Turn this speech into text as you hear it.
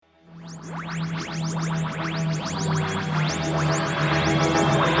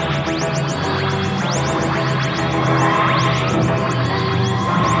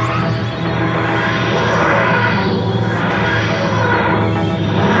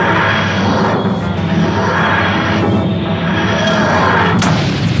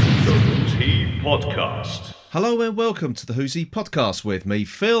Hello and welcome to the Who'sy podcast with me,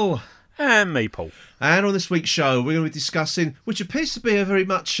 Phil. And me, Paul. And on this week's show, we're going to be discussing, which appears to be a very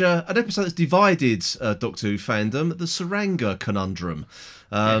much an episode that's divided Doctor Who fandom, the Tsuranga Conundrum.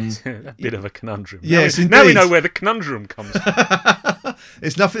 A bit of a conundrum. Yes, indeed. Now we know where the conundrum comes from.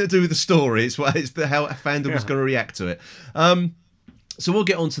 It's nothing to do with the story. It's how fandom was going to react to it. So we'll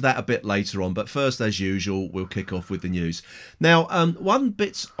get onto that a bit later on. But first, as usual, we'll kick off with the news. Now, one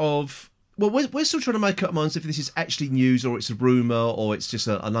bit of... Well, we're still trying to make up minds if this is actually news or it's a rumour or it's just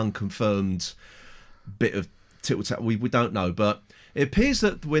an unconfirmed bit of tittle-tattle. We don't know. But it appears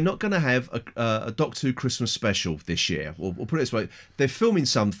that we're not going to have a Doctor Who Christmas special this year. We'll put it this way. They're filming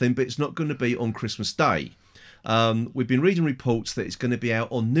something, but it's not going to be on Christmas Day. We've been reading reports that it's going to be out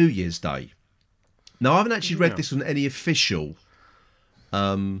on New Year's Day. Now, I haven't actually read this on any official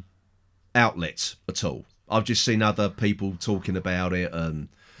outlet at all. I've just seen other people talking about it and...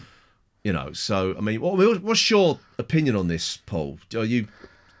 You know, so, I mean, what's your opinion on this, Paul? Do you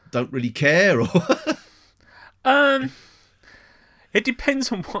don't really care? Or It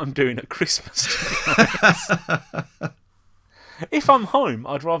depends on what I'm doing at Christmas, to be honest. If I'm home,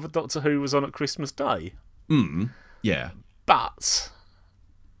 I'd rather Doctor Who was on at Christmas Day. Yeah. But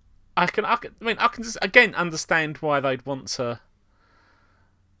I can just, again, understand why they'd want to...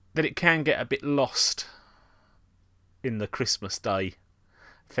 That it can get a bit lost in the Christmas Day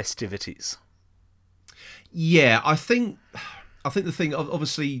festivities. Yeah, I think the thing,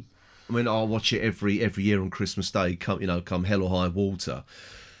 obviously, I mean, I'll watch it every year on Christmas Day, come hell or high water.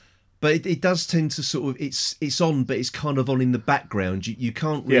 But it does tend to sort of it's on, but it's kind of on in the background. You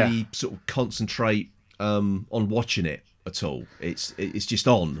can't really sort of concentrate on watching it at all. It's just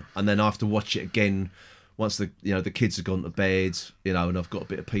on, and then I have to watch it again once the kids have gone to bed, and I've got a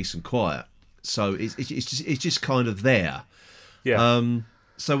bit of peace and quiet. So it's just kind of there. Yeah.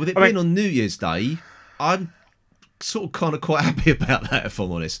 So with it being on New Year's Day, I'm sort of kind of quite happy about that, if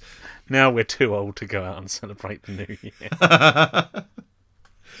I'm honest. Now we're too old to go out and celebrate the New Year.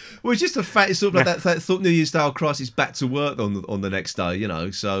 Well, it's just a fact. It's sort of like that thought New Year's Day, oh Christ, it's back to work on the next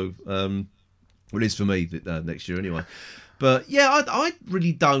day, So, well, it is for me next year anyway. But yeah, I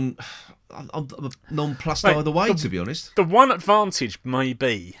really don't. I'm nonplussed either way, to be honest. The one advantage may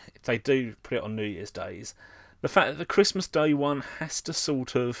be, if they do put it on New Year's Days, the fact that the Christmas Day one has to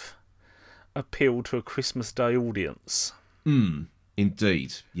sort of appeal to a Christmas Day audience.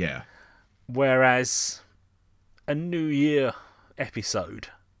 Indeed, yeah. Whereas a New Year episode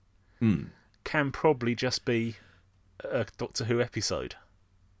can probably just be a Doctor Who episode.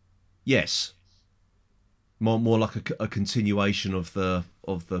 Yes. More like a continuation of the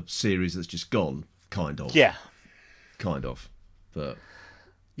series that's just gone, kind of. Yeah. Kind of. But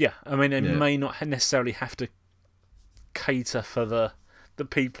yeah, I mean, it may not necessarily have to cater for the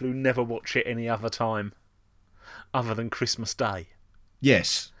people who never watch it any other time other than Christmas Day.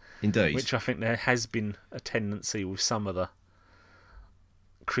 Yes, indeed. Which I think there has been a tendency with some of the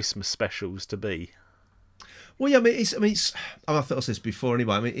Christmas specials to be. Well, yeah, I thought I said this before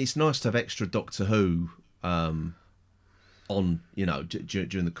anyway. I mean, it's nice to have extra Doctor Who on,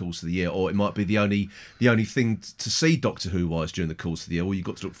 during the course of the year, or it might be the only thing to see Doctor Who wise during the course of the year. All you've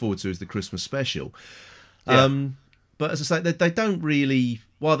got to look forward to is the Christmas special. Yeah. But as I say, they don't really.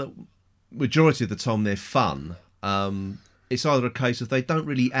 While the majority of the time they're fun, it's either a case of they don't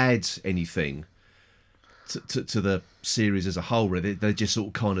really add anything to the series as a whole. Really, they're just sort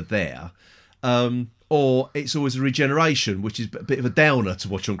of kind of there. Or it's always a regeneration, which is a bit of a downer to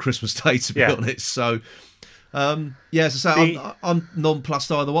watch on Christmas Day, to be honest. So, as I say, I'm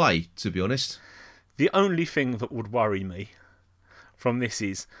nonplussed either way, to be honest. The only thing that would worry me from this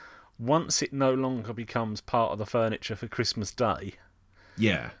is, once it no longer becomes part of the furniture for Christmas Day,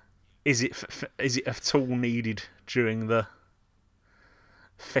 is it at all needed during the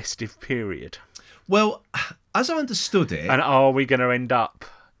festive period? Well, as I understood it... And are we going to end up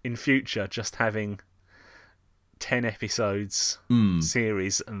in future just having 10 episodes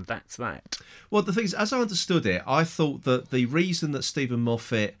series and that's that? Well, the thing is, as I understood it, I thought that the reason that Stephen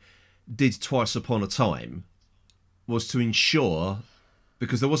Moffat did Twice Upon a Time was to ensure,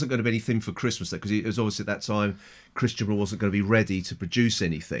 because there wasn't going to be anything for Christmas, because it was obviously at that time Chris Chibnall wasn't going to be ready to produce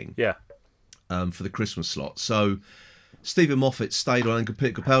anything for the Christmas slot. So Stephen Moffat stayed on and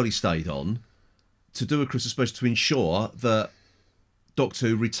Peter Capaldi stayed on to do a Christmas special to ensure that Doctor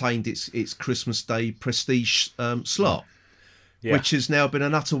Who retained its Christmas Day prestige slot, which has now been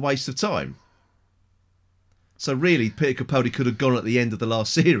an utter waste of time. So really, Peter Capaldi could have gone at the end of the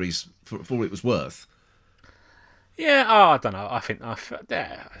last series for all it was worth. Yeah, I don't know.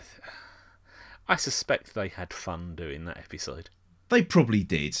 I suspect they had fun doing that episode. They probably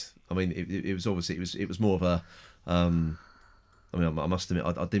did. I mean, it was obviously it was more of a. I mean, I must admit,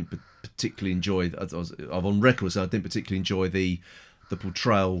 I didn't particularly enjoy. I'm on record saying I didn't particularly enjoy the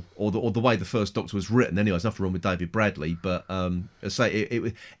portrayal or the way the first Doctor was written. Anyway, there's nothing wrong with David Bradley, but I say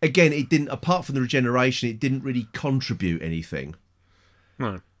it again. It didn't, apart from the regeneration, it didn't really contribute anything.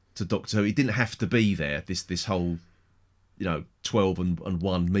 No. To Doctor Who, it didn't have to be there. This whole, 12 and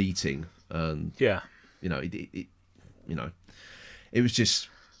 1 meeting, and it was just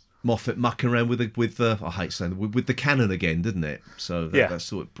Moffat mucking around with I hate saying with the canon again, didn't it? So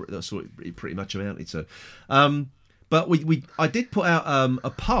that's what it pretty much amounted to. But I did put out a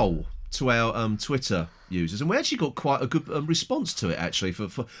poll to our Twitter users, and we actually got quite a good response to it actually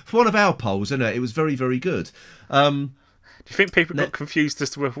for one of our polls. And it was very, very good. Do you think people got confused as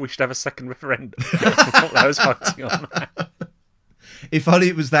to whether we should have a second referendum? I thought I was voting on that. If only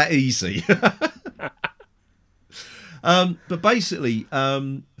it was that easy. But basically,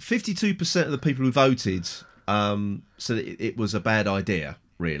 52% of the people who voted said it was a bad idea.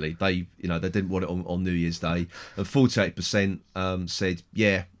 Really, they didn't want it on New Year's Day, and 48% said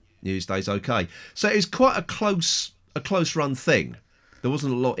New Year's Day's okay. So it was quite a close run thing. There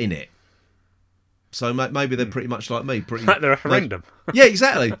wasn't a lot in it. So maybe they're pretty much like me, like the referendum. Yeah,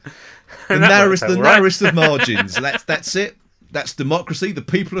 exactly. The narrowest of margins. That's it. That's democracy. The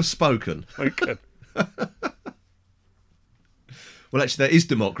people have spoken. Okay. Well, actually, there is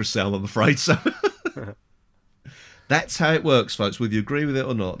democracy, I'm afraid. So that's how it works, folks. Whether you agree with it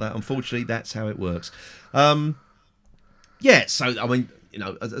or not, unfortunately, that's how it works. So I mean,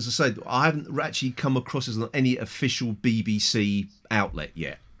 as I said, I haven't actually come across as any official BBC outlet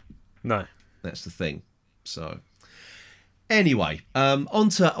yet. No, that's the thing. So anyway,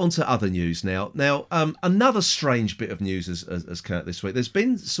 onto other news now. Now, another strange bit of news has come out this week. There's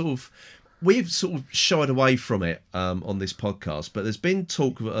been we've sort of shied away from it on this podcast, but there's been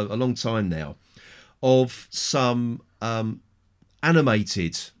talk a long time now of some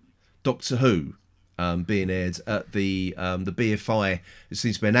animated Doctor Who being aired at the BFI. It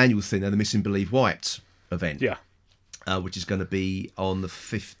seems to be an annual thing, the Missing Believe Wiped event. Yeah. Which is going to be on the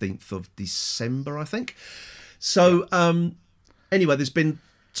 15th of December, I think. So, anyway, there's been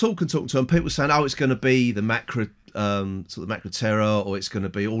talk, and people saying, it's going to be the Macra Terror, or it's going to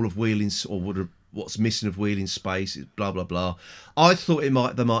be all of Wheeling, or what's missing of Wheeling Space, blah, blah, blah. I thought they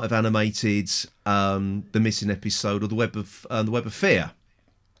might have animated the missing episode of the Web of Fear,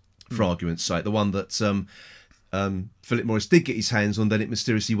 for argument's sake, the one that Philip Morris did get his hands on, then it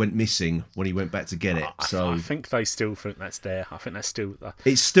mysteriously went missing when he went back to get it. I think they still think that's there. I think that's still...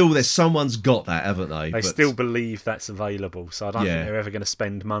 It's still there. Someone's got that, haven't they? They still believe that's available, so I don't think they're ever going to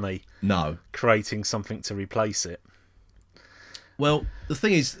spend money creating something to replace it. Well, the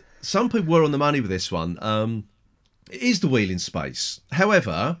thing is, some people were on the money with this one. It is the Wheeling Space.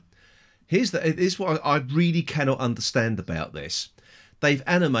 However, here's what I really cannot understand about this. They've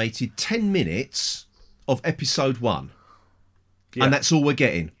animated 10 minutes of episode 1, and that's all we're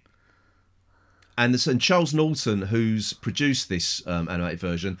getting. And Charles Norton, who's produced this animated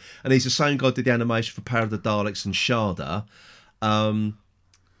version, and he's the same guy who did the animation for Power of the Daleks and Sharda.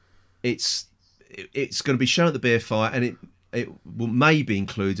 It's going to be shown at the BFI, and it will maybe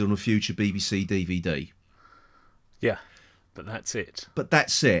included on a future BBC DVD. Yeah, but that's it.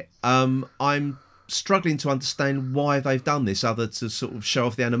 I'm struggling to understand why they've done this, other to sort of show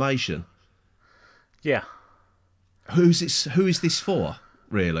off the animation. Yeah. Who is this for,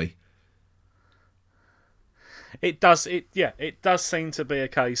 really? It does seem to be a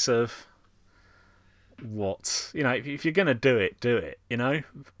case of what, if you're going to do it,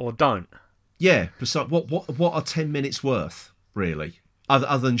 or don't. Yeah, what are 10 minutes worth, really?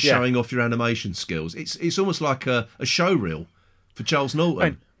 Other than showing off your animation skills. It's almost like a show reel for Charles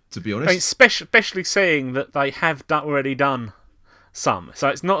Norton, to be honest. Especially seeing that they have already done some. So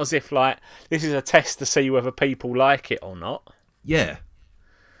it's not as if this is a test to see whether people like it or not. Yeah.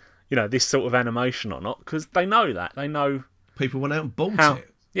 This sort of animation or not, because they know that. They know people went out and bought it.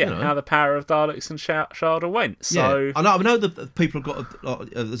 Yeah, how the Power of Daleks and Sharda went. So yeah. I know that people have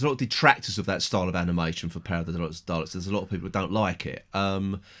got there's a lot of detractors of that style of animation for Power of the Daleks. There's a lot of people who don't like it.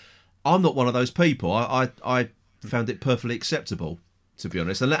 I'm not one of those people. I found it perfectly acceptable, to be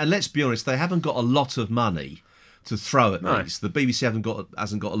honest. And let's be honest, they haven't got a lot of money to throw at these. The BBC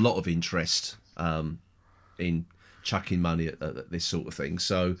hasn't got a lot of interest in chucking money at this sort of thing.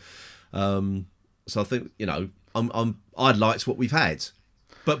 So I think I'd liked what we've had,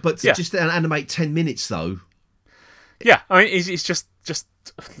 but to just animate 10 minutes though. Yeah, I mean it's just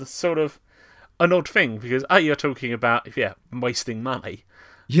sort of an odd thing, because you're talking about wasting money.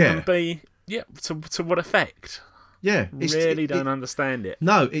 Yeah. And B, to what effect? Yeah. Really don't understand it.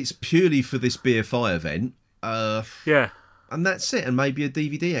 No, it's purely for this BFI event. Yeah. And that's it. And maybe a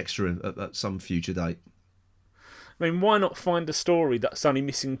DVD extra at some future date. I mean, why not find a story that's only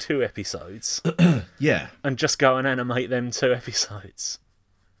missing 2 episodes? Yeah. And just go and animate them 2 episodes.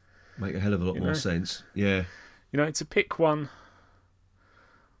 Make a hell of a lot more sense. Yeah. To pick one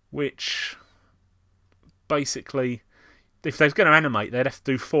which basically, if they were going to animate, they'd have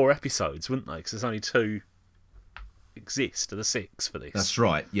to do 4 episodes, wouldn't they? Because there's only 2 exist of the 6 for this. That's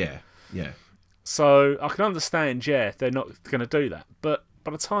right. Yeah. Yeah. So I can understand, they're not going to do that. But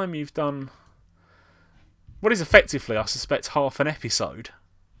by the time you've done what is effectively, I suspect, half an episode.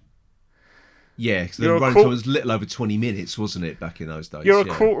 Yeah, because the running time was little over 20 minutes, wasn't it, back in those days? You're a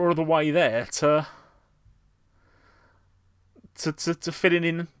quarter of the way there to filling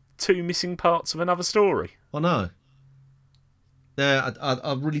in 2 missing parts of another story. I know. Yeah,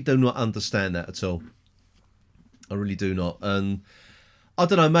 I really do not understand that at all. I really do not. And I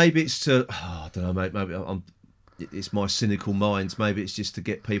don't know, maybe it's maybe it's my cynical mind. Maybe it's just to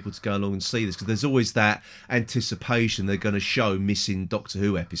get people to go along and see this, because there's always that anticipation they're going to show missing Doctor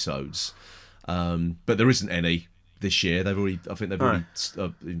Who episodes. But there isn't any this year. I think they've already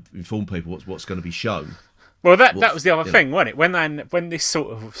informed people what's going to be shown. Well, that was the other thing, wasn't it? When this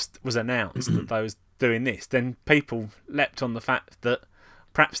sort of was announced that they was doing this, then people leapt on the fact that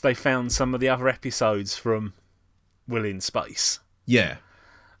perhaps they found some of the other episodes from Will in Space. Yeah.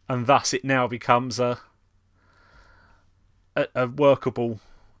 And thus it now becomes a workable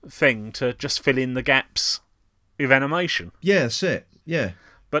thing to just fill in the gaps with animation. Yeah, that's it. Yeah.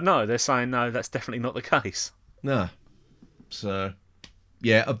 But no, they're saying no, that's definitely not the case. No. So,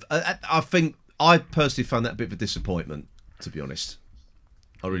 yeah, I think I personally found that a bit of a disappointment, to be honest.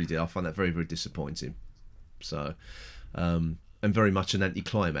 I really did. I found that very, very disappointing. So, and very much an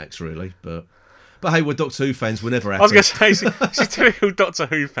anticlimax, really. But hey, we're Doctor Who fans. We're never happy. I was going to say, she's typical Doctor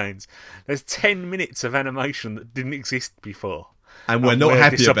Who fans. There's 10 minutes of animation that didn't exist before. And we're not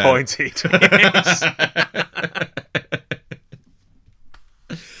happy disappointed. About it.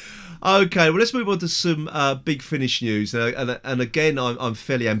 Okay, well, let's move on to some Big Finish news. And again, I'm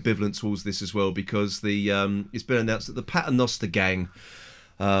fairly ambivalent towards this as well, because it's been announced that the Paternoster Gang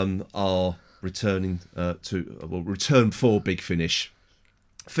are returning return for Big Finish.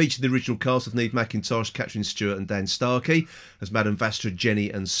 Featuring the original cast of Neve McIntosh, Catherine Stewart and Dan Starkey as Madame Vastra, Jenny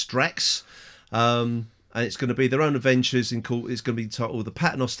and Strax. And it's going to be their own adventures. It's going to be titled The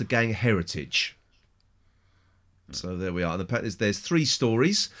Paternoster Gang Heritage. So there we are. And there's 3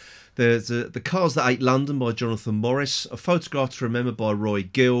 stories. There's The Cars That Ate London by Jonathan Morris, A Photograph to Remember by Roy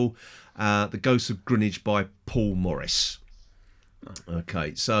Gill, The Ghosts of Greenwich by Paul Morris.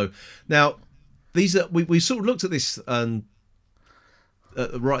 Okay, so now these are we sort of looked at this and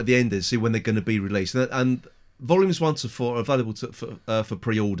right at the end to see when they're going to be released, and volumes 1 to 4 are available for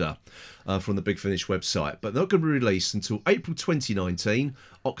pre-order from the Big Finish website, but they're not going to be released until April 2019,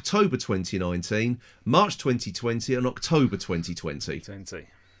 October 2019, March 2020, and October 2020.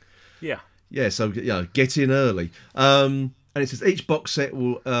 Yeah. So get in early. And it says each box set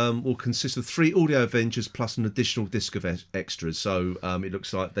will consist of 3 audio adventures plus an additional disc of extras. So it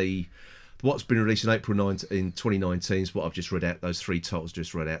looks like what's been released in April 9 in 2019 is what I've just read out. Those 3 titles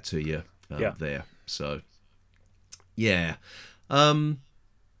just read out to you there. So yeah, okay.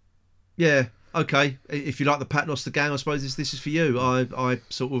 If you like the Paternoster Gang, I suppose this is for you. I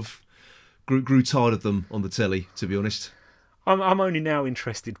sort of grew tired of them on the telly, to be honest. I'm only now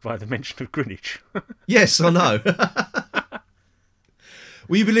interested by the mention of Greenwich. Yes, I know.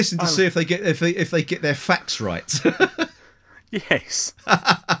 Will you be listening to see if they get their facts right? Yes.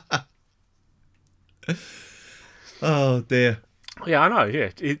 Oh dear. Yeah, I know. Yeah,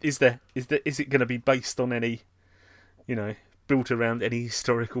 is it going to be based on any, built around any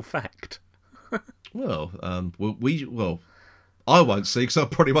historical fact? Well, I won't see, because I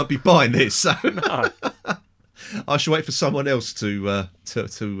probably won't be buying this. So. No. I shall wait for someone else to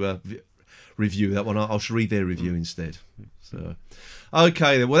review that one. I shall read their review instead. So,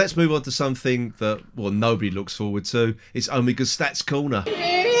 okay then. Well, let's move on to something that nobody looks forward to. It's Omega's Stats Corner.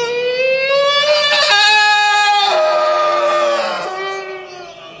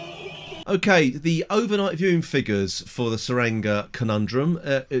 Okay, the overnight viewing figures for the Tsuranga Conundrum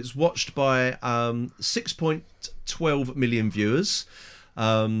is watched by 6.12 million viewers.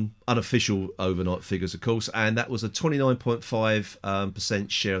 Unofficial overnight figures, of course, and that was a 29.5%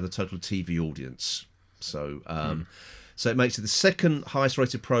 share of the total TV audience. So, so it makes it the 2nd highest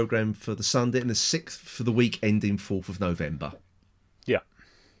rated programme for the Sunday and the 6th for the week ending 4th of November. Yeah.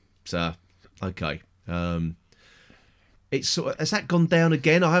 So, okay. it's sort of, has that gone down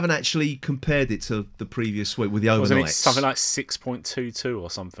again? I haven't actually compared it to the previous week with the overnights. Wasn't it something like 6.22 or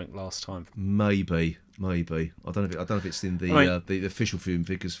something last time? Maybe. I don't know if it's in the official viewing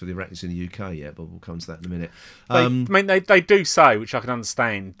figures for the Arachnids in the UK yet, but we'll come to that in a minute. They do say, which I can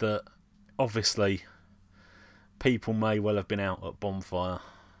understand, that obviously people may well have been out at Bonfire.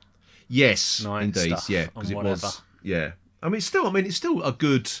 Yes, night indeed, stuff yeah, because and it whatever. was, yeah. It's still a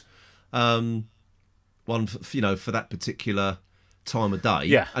good one for that particular time of day,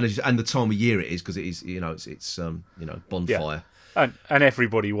 yeah, and the time of year it is, because it is, it's Bonfire. Yeah. And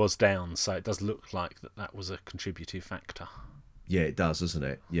everybody was down, so it does look like that was a contributing factor. Yeah, it does, doesn't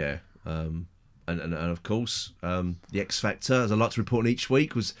it? Yeah. And of course, the X Factor, as I like to report on each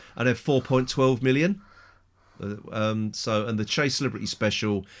week, was at 4.12 million. And the Chase Celebrity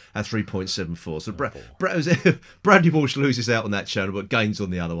Special at 3.74. So Bradley Walsh loses out on that channel, but gains on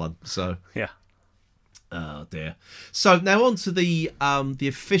the other one. So yeah. Oh dear. So now on to the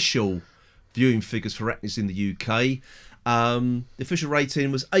official viewing figures for Arachnids in the UK. The official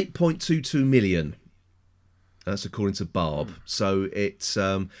rating was 8.22 million. That's according to Barb. So it's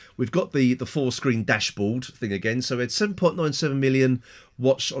we've got the 4-screen dashboard thing again. So we had 7.97 million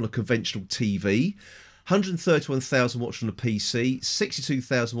watched on a conventional TV, 131,000 watched on a PC,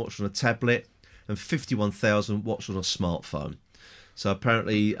 62,000 watched on a tablet, and 51,000 watched on a smartphone. So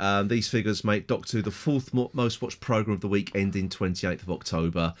apparently these figures make Doctor Who the fourth most watched programme of the week, ending 28th of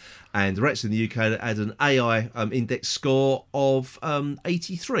October. And the rest in the UK had an AI index score of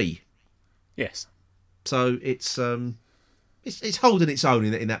 83. Yes. So it's holding its own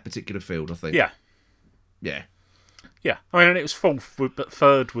in that particular field, I think. Yeah. Yeah. Yeah. And it was fourth, but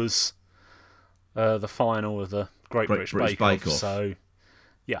third was the final of the Great British Bake Off. So,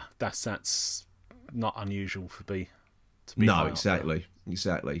 yeah, that's not unusual to be no, exactly. I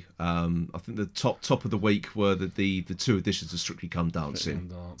think the top of the week were the two editions of Strictly Come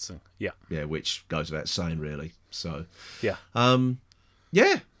Dancing. Yeah, which goes without saying, really. So yeah,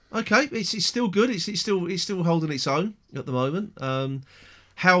 yeah, okay. It's still good. It's still holding its own at the moment.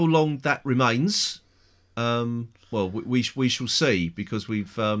 How long that remains, well, we shall see, because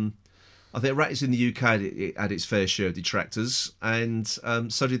we've. I think Arachnids in the UK had its fair share of detractors, and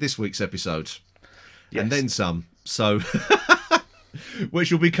so did this week's episode, and then some. So,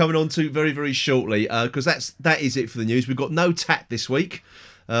 which we'll be coming on to very, very shortly, because that is it for the news. We've got no tat this week,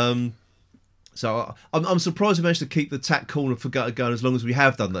 so I'm surprised we managed to keep the tat corner going as long as we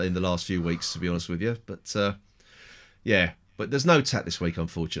have done that in the last few weeks, to be honest with you. But yeah, but there's no tat this week,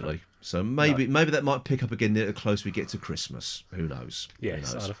 unfortunately. So maybe that might pick up again the closer we get to Christmas. Who knows?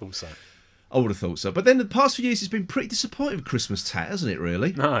 Yes, I'd have thought so. I would have thought so. But then the past few years, it's been pretty disappointing with Christmas tat, hasn't it,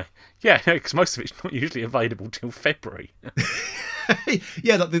 really? No. Yeah, because most of it's not usually available till February.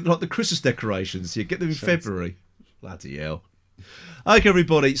 Yeah, like the Christmas decorations. You get them in February. Bloody hell. Okay,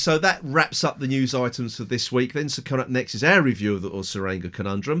 everybody. So that wraps up the news items for this week. Then, so coming up next is our review of the Tsuranga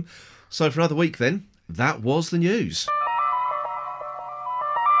Conundrum. So for another week then, that was the news.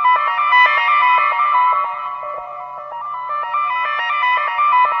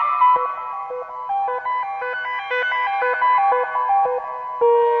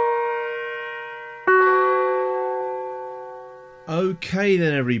 Okay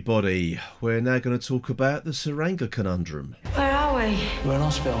then, everybody, we're now going to talk about the Tsuranga Conundrum. Where are we? We're in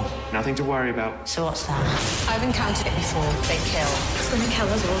hospital. Nothing to worry about. So what's that? I've encountered it before. They kill. It's going to kill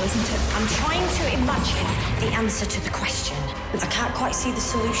us all, isn't it? I'm trying to imagine the answer to the question. I can't quite see the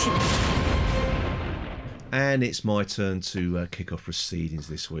solution. And it's my turn to kick off proceedings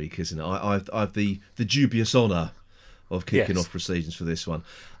this week, isn't it? I've the dubious honour of kicking off proceedings for this one.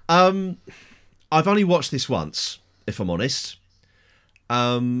 I've only watched this once, if I'm honest.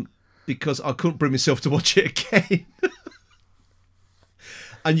 Because I couldn't bring myself to watch it again.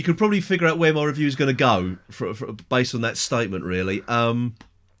 And you can probably figure out where my review is going to go based on that statement, really.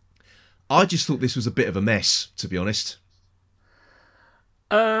 I just thought this was a bit of a mess, to be honest.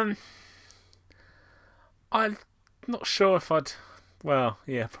 I'm not sure if I'd... Well,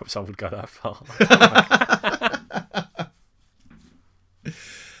 yeah, perhaps I would go that far.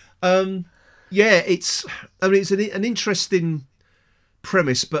 Yeah, it's an interesting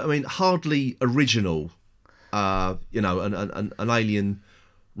premise, but I mean, hardly original. An alien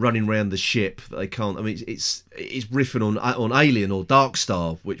running around the ship that they can't. I mean, it's riffing on Alien or Dark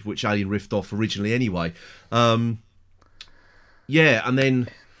Star, which Alien riffed off originally anyway. Yeah, and then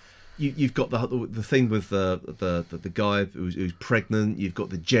you've got the thing with the guy who's pregnant. You've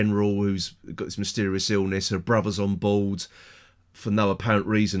got the general who's got this mysterious illness. Her brother's on board for no apparent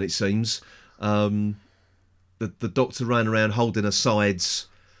reason, it seems. The doctor ran around holding her sides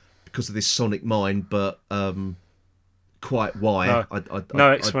because of this sonic mine, but quite why. No,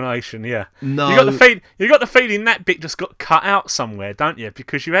 no explanation. Yeah. No. You got the feeling that bit just got cut out somewhere, don't you?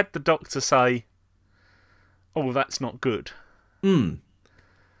 Because you had the doctor say, "Oh, that's not good." Hmm.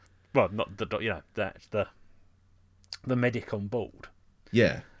 Well, not the that's the medic on board.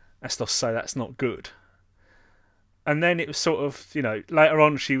 Yeah. Has to say that's not good. And then it was sort of, later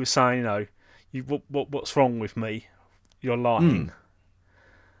on she was saying, what's wrong with me? You're lying.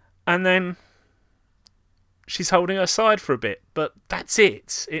 And then she's holding her side for a bit, but that's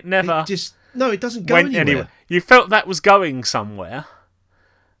it. It never it doesn't go went anywhere. You felt that was going somewhere,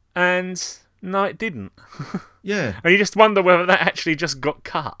 and no, it didn't. Yeah. And you just wonder whether that actually just got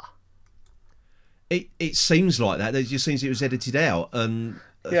cut. It seems like that. It just seems it was edited out, and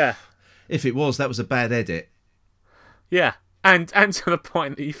yeah, if it was, that was a bad edit. Yeah, and to the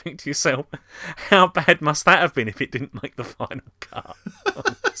point that you think to yourself, how bad must that have been if it didn't make the final cut?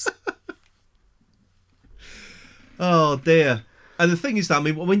 Oh dear! And the thing is that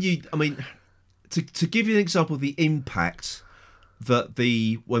to give you an example of the impact that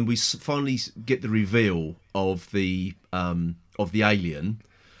when we finally get the reveal of the alien,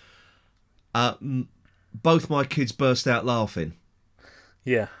 both my kids burst out laughing.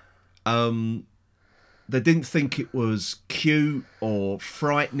 Yeah. They didn't think it was cute or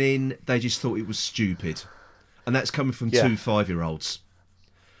frightening. They just thought it was stupid. And that's coming from two 5-year-olds.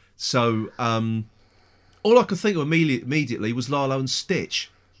 So, all I could think of immediately was Lilo and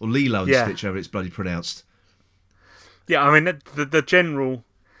Stitch. Or Lilo and Stitch, however it's bloody pronounced. Yeah, I mean, the general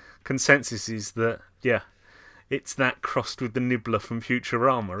consensus is that, it's that crossed with the Nibbler from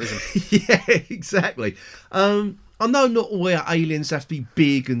Futurama, isn't it? Yeah, exactly. I know not all aliens have to be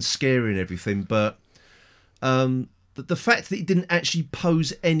big and scary and everything, but the fact that it didn't actually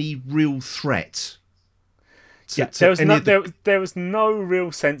pose any real threat. There was no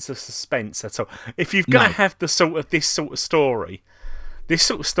real sense of suspense at all. If you're going to have this sort of story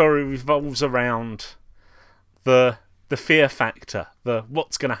revolves around the fear factor, the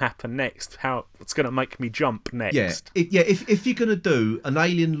what's going to happen next, what's going to make me jump next. If you're going to do an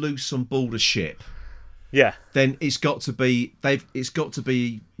alien loose on board a ship, then it's got to be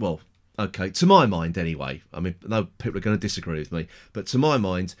well, okay, to my mind anyway. I mean, no people are going to disagree with me, but to my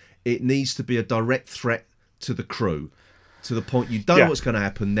mind, it needs to be a direct threat to the crew, to the point you don't know what's going to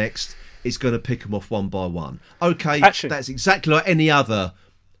happen next. It's going to pick them off one by one. Okay, actually, that's exactly like any other,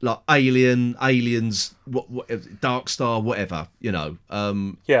 like aliens, what Dark Star, whatever,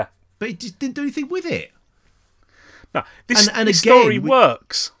 But it just didn't do anything with it. No, this story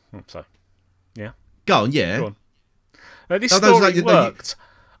works. I'm sorry. Yeah. Go on, yeah. Go on. Now, this story worked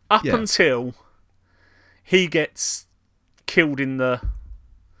up until he gets killed in the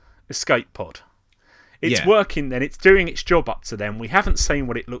escape pod. It's working then. It's doing its job up to then. We haven't seen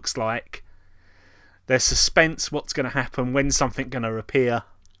what it looks like. There's suspense. What's going to happen? When's something going to appear?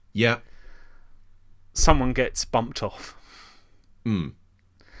 Yeah. Someone gets bumped off. Mm.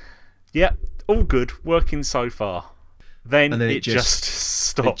 Yeah, all good. Working so far. Then it just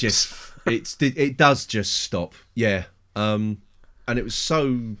stops. It does just stop. Yeah. And it was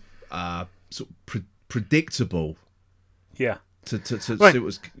so sort of predictable. Yeah. To it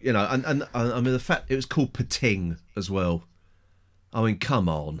was, and I mean the fact it was called Pating as well. I mean, come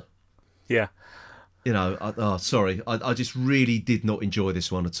on. Yeah. Sorry, I just really did not enjoy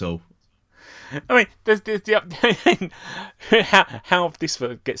this one at all. I mean, there's how this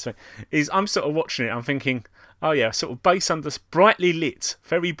gets me is I'm sort of watching it. I'm thinking, oh yeah, sort of very brightly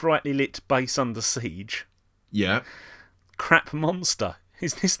lit base under siege. Yeah. Crap monster.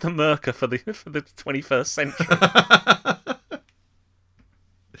 Is this the Merca for the 21st century?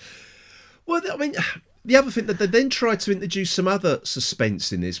 Well, I mean, the other thing that they then tried to introduce some other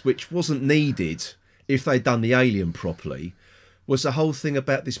suspense in this, which wasn't needed if they'd done the Alien properly, was the whole thing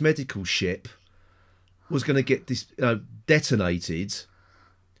about this medical ship was going to get detonated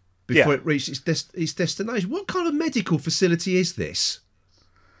before it reached its destination. What kind of medical facility is this?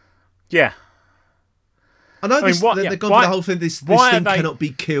 Yeah. I know they've gone for the whole thing. This thing cannot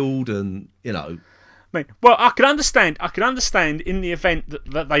be killed, and I mean, well, I could understand in the event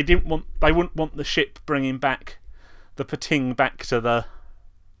that they wouldn't want the ship bringing back the Pating back to the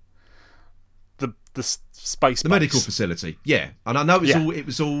space, the medical facility. Yeah, and I know it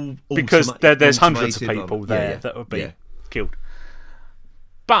was all because there's hundreds of people there that would be killed.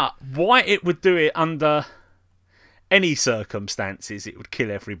 But why it would do it under any circumstances, it would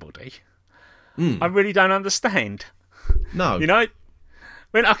kill everybody. I really don't understand. No, I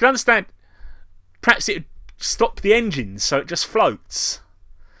mean, I can understand. Perhaps it would stop the engines so it just floats.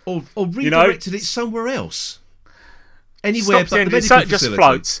 Or redirected it somewhere else. Anywhere Stops but the engines medical so it facility. just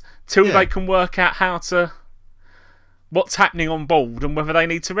floats till they can work out how to what's happening on board and whether they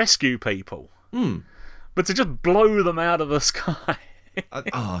need to rescue people. But to just blow them out of the sky,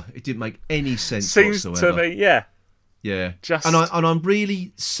 it didn't make any sense seems whatsoever. to be, yeah. And I'm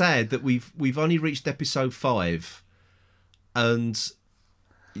really sad that we've only reached episode 5, and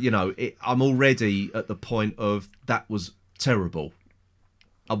I'm already at the point of that was terrible,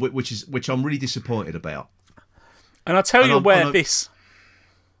 which I'm really disappointed about. And I'll tell you where this.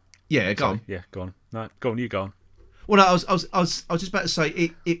 Yeah, go on. Yeah, go on. No, go on. You go on. Well, no, I was just about to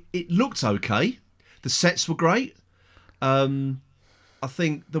say it looked okay. The sets were great. I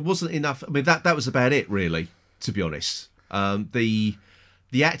think there wasn't enough. I mean, that was about it, really. To be honest, the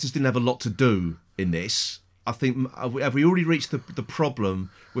actors didn't have a lot to do in this. I think have we already reached the problem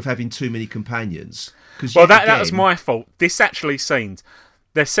with having too many companions? Well, that was my fault. This actually seemed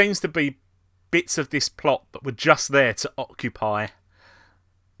there seems to be bits of this plot that were just there to occupy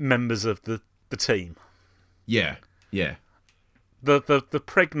members of the team. Yeah. The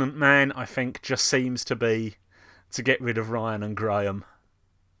pregnant man, I think, just seems to be to get rid of Ryan and Graham.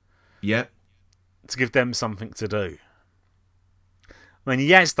 Yeah. To give them something to do. I mean,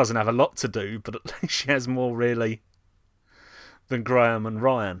 Yaz doesn't have a lot to do, but at least she has more, really, than Graham and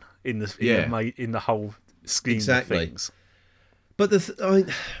Ryan in the whole scheme of things. But the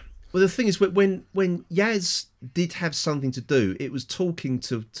thing is, when Yaz did have something to do, it was talking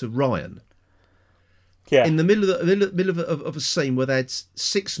to Ryan. Yeah. In the middle of a scene where they had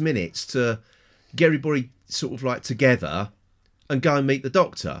 6 minutes to get everybody sort of like together and go and meet the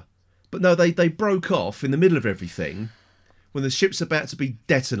Doctor. But no, they broke off in the middle of everything when the ship's about to be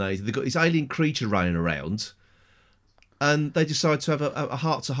detonated. They've got this alien creature running around, and they decide to have a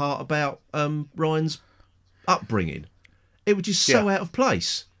heart-to-heart about Ryan's upbringing. It was just so out of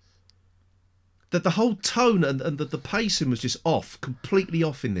place. That the whole tone and the pacing was just completely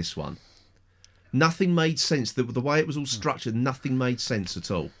off in this one. Nothing made sense. The way it was all structured, nothing made sense at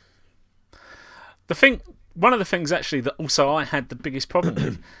all. One of the things actually that also I had the biggest problem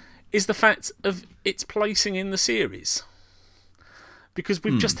with is the fact of its placing in the series. Because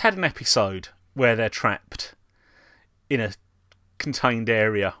we've just had an episode where they're trapped in a contained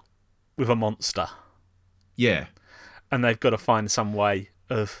area with a monster. Yeah. And they've got to find some way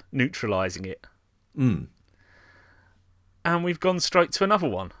of neutralising it. And we've gone straight to another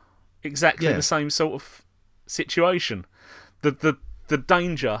one. Exactly the same sort of situation. The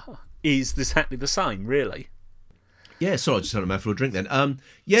danger is exactly the same, really. Yeah, sorry, I just had a mouthful of drink then.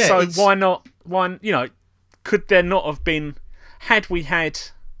 So why not? Could there not have been? Had we had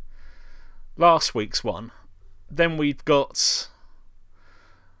last week's one, then we've got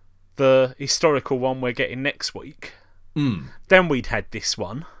the historical one we're getting next week. Then we'd had this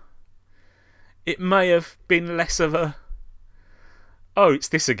one. It may have been less of a it's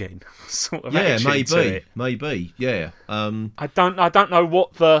this again sort of attitude to it. Maybe, yeah. I don't know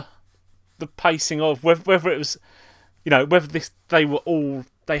what the pacing of whether it was, whether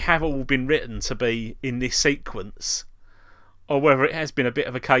they have all been written to be in this sequence, or whether it has been a bit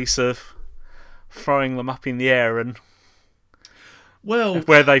of a case of throwing them up in the air and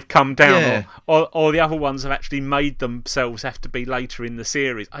where they've come down, or the other ones have actually made themselves have to be later in the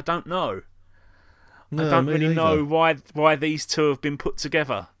series. I don't know. No, I don't really know why these two have been put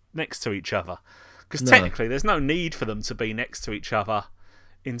together next to each other. Because technically there's no need for them to be next to each other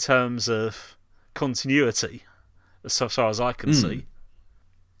in terms of continuity, as far as I can see.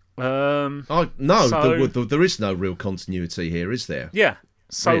 There is no real continuity here, is there? Yeah.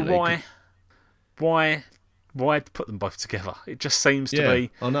 So really? why put them both together? It just seems to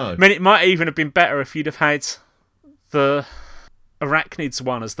be... I know. I mean, it might even have been better if you'd have had the Arachnids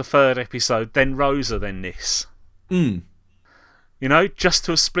one as the third episode, then Rosa, then this. Just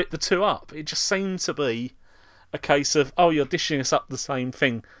to have split the two up. It just seemed to be a case of, you're dishing us up the same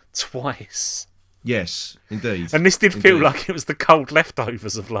thing twice. Yes, indeed. And this did feel like it was the cold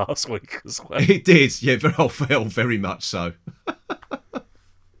leftovers of last week as well. It did, yeah, very much so.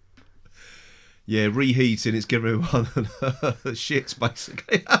 Yeah, reheating, it's giving everyone the shits,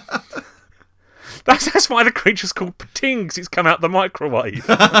 basically. That's why the creature's called Pating, because it's come out the microwave.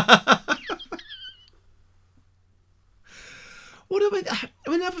 Well,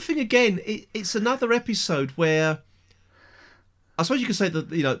 another thing again, it's another episode where I suppose you could say that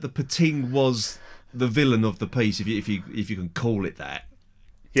the Pating was the villain of the piece, if you can call it that.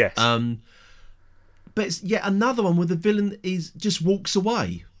 Yes. But it's yet another one where the villain just walks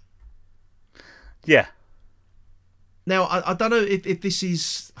away. Yeah. Now, I don't know if this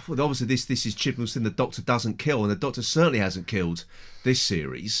is... Well, obviously, this is Chibnall's thing, the Doctor doesn't kill, and the Doctor certainly hasn't killed this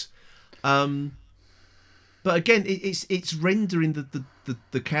series. But again, it's rendering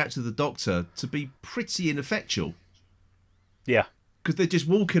the character of the Doctor to be pretty ineffectual. Yeah. Because they're just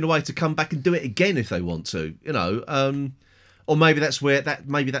walking away to come back and do it again if they want to, you know. Or maybe that's where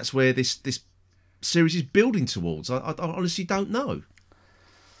this series is building towards. I honestly don't know.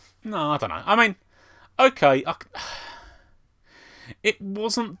 No, I don't know. I mean, okay, it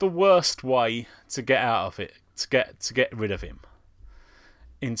wasn't the worst way to get out of it, to get rid of him.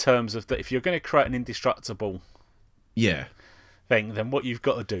 In terms of that, if you're going to create an indestructible thing, then what you've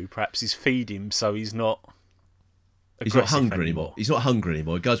got to do perhaps is feed him so he's not hungry anymore. He's not hungry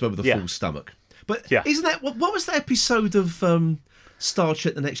anymore. He goes away with a full stomach. But isn't that what was that episode of Star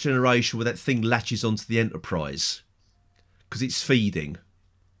Trek: The Next Generation where that thing latches onto the Enterprise because it's feeding?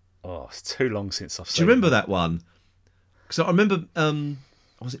 Oh, it's too long since I've seen it. Do you remember that one? Because I remember,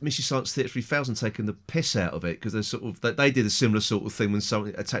 was it Mystery Science Theatre 3000 taking the piss out of it because they did a similar sort of thing when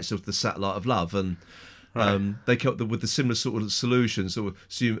something attached to the satellite of love, and they came up with the similar sort of solutions. So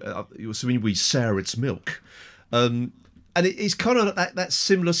assuming we sour its milk, and it's kind of that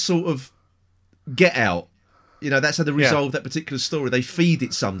similar sort of get out. You know, that's how they resolve that particular story. They feed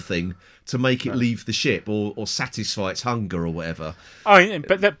it something to make it leave the ship or satisfy its hunger or whatever. Oh,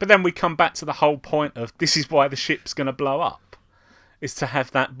 but then we come back to the whole point of this is why the ship's going to blow up, is to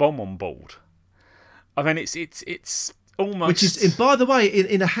have that bomb on board. I mean, it's almost... Which is, and by the way,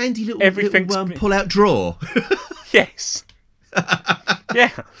 in a handy little pull-out drawer. Yes.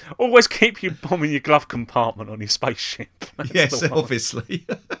 Yeah. Always keep your bomb in your glove compartment on your spaceship. Yes, obviously.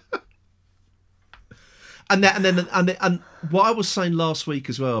 And what I was saying last week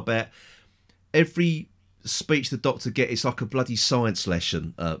as well about every speech the Doctor gets is like a bloody science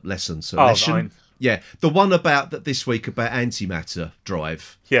lesson. Yeah, the one about that this week about antimatter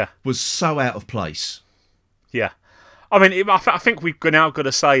drive. Was so out of place. Yeah, I mean, I think we've now got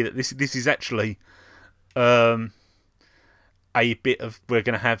to say that this is actually a bit of we're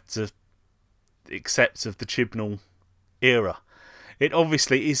going to have to accept of the Chibnall era. It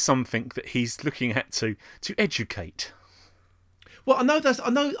obviously is something that he's looking at to educate. Well,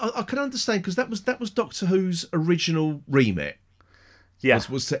 I can understand because that was Doctor Who's original remit. Yeah,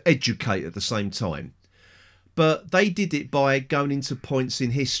 was to educate at the same time, but they did it by going into points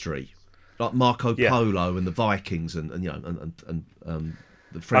in history, like Marco Polo and the Vikings, and the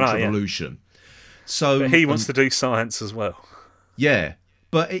French Revolution. So but he wants to do science as well. Yeah,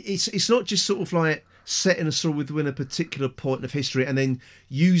 but it's not just sort of like setting a story within a particular point of history and then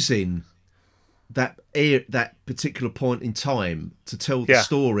using that particular point in time to tell the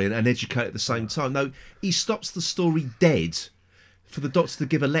story and educate at the same time. No, he stops the story dead for the Doctor to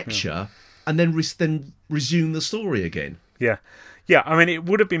give a lecture and then resume the story again. Yeah. I mean, it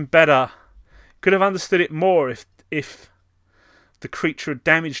would have been better. Could have understood it more if the creature had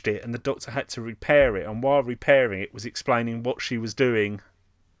damaged it and the Doctor had to repair it, and while repairing it was explaining what she was doing.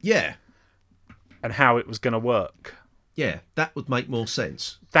 Yeah. And how it was going to work. Yeah, that would make more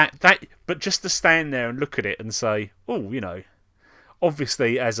sense. But just to stand there and look at it and say, oh, you know,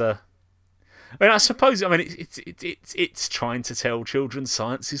 obviously I suppose it's trying to tell children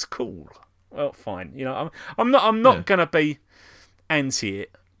science is cool. Well, fine, you know, I'm not going to be anti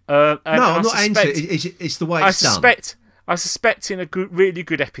it. I'm not anti it. It's the way it's done. I suspect in a really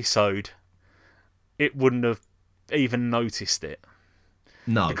good episode, it wouldn't have even noticed it.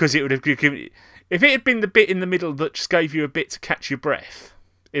 No, because it would have given. If it had been the bit in the middle that just gave you a bit to catch your breath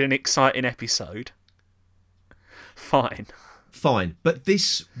in an exciting episode, fine. But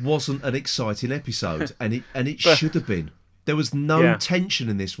this wasn't an exciting episode, and it should have been. There was no tension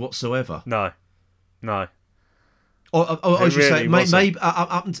in this whatsoever. No. Or I should say, wasn't. maybe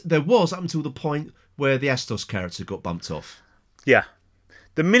there was up until the point where the Astos character got bumped off. Yeah,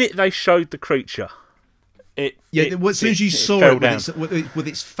 the minute they showed the creature. As soon as you saw it with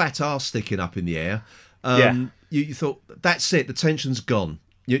its fat arse sticking up in the air, you thought, that's it, the tension's gone.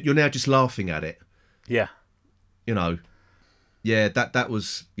 You're now just laughing at it. Yeah. You know. Yeah, that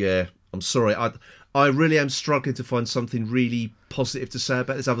was... Yeah, I'm sorry. I really am struggling to find something really positive to say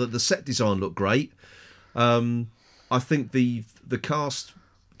about this. Other than the set design looked great. I think the cast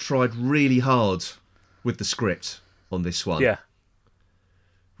tried really hard with the script on this one. Yeah.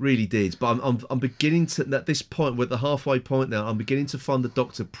 Really did, but I'm beginning to, at this point, we're at the halfway point now, I'm beginning to find the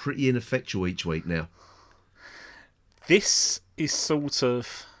Doctor pretty ineffectual each week now. This is sort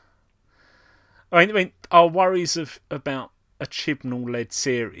of... I mean, our worries about a Chibnall-led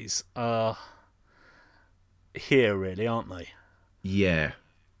series are here, really, aren't they? Yeah.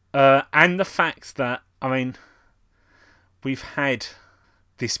 And the fact that, I mean, we've had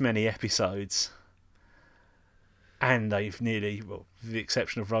this many episodes... And they've nearly, well, with the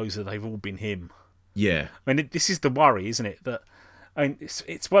exception of Rosa, they've all been him. Yeah. I mean, this is the worry, isn't it? That, I mean,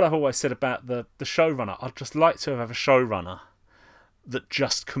 it's what I've always said about the showrunner. I'd just like to have a showrunner that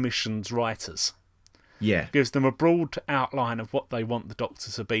just commissions writers. Yeah. Gives them a broad outline of what they want the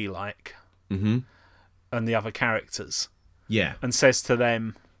Doctor to be like. Mm-hmm. And the other characters. Yeah. And says to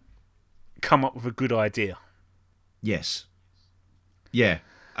them, come up with a good idea. Yes. Yeah.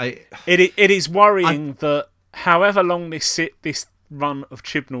 It is worrying that however long this run of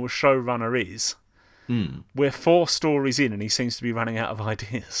Chibnall as showrunner is, we're 4 stories in and he seems to be running out of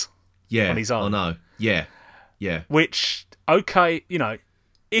ideas. Yeah. On his own. I know. Yeah. Yeah. Which, okay, you know,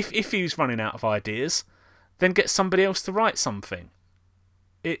 if he was running out of ideas, then get somebody else to write something.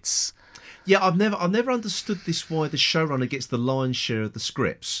 It's... Yeah, I've never understood this, why the showrunner gets the lion's share of the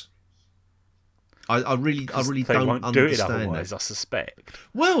scripts. I really they don't won't understand do it otherwise, that. I suspect.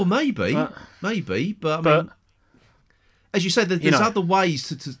 Well, maybe, but I mean, as you said, there's other ways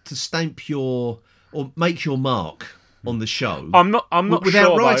to stamp your or make your mark on the show. I'm not without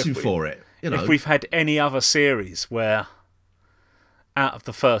sure writing for it. You know, if we've had any other series where, out of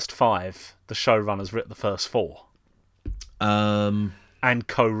the first 5, the showrunner's written the first 4, and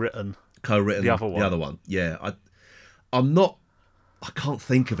co-written the other one. Yeah, I can't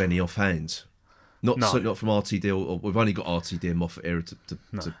think of any offhand. Certainly not from RTD, or we've only got RTD and Moffat era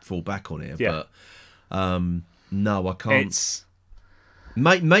to fall back on here. Yeah. But no, I can't.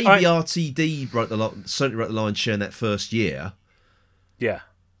 Maybe RTD certainly wrote the lion's share in that first year. Yeah.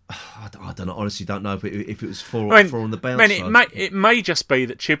 I don't know. Honestly, don't know if it was four on the bounce side. It may just be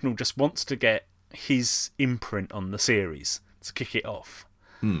that Chibnall just wants to get his imprint on the series to kick it off.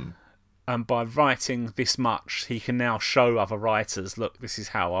 And by writing this much, he can now show other writers, look, this is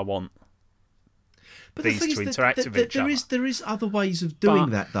how I want these to interact with each other. There is other ways of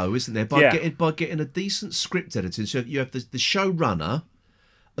doing that, though, isn't there? By getting a decent script editor. So you have the showrunner,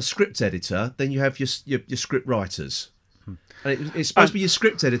 a script editor, then you have your script writers. And it's supposed to be your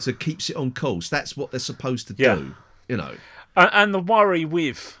script editor keeps it on course. That's what they're supposed to do, you know. And the worry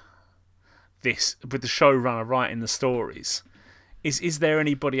with the showrunner writing the stories is there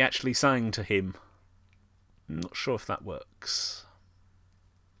anybody actually saying to him, I'm not sure if that works.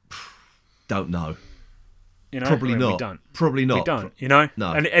 Don't know. You know? Probably not. We don't. Probably not. We don't, you know?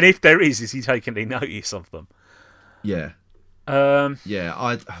 No. And if there is he taking any notice of them? Yeah. Yeah,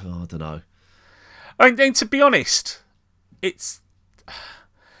 I don't know. I mean, to be honest, it's...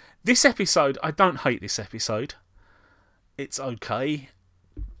 This episode, I don't hate this episode. It's okay.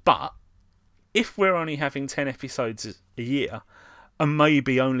 But if we're only having 10 episodes a year, and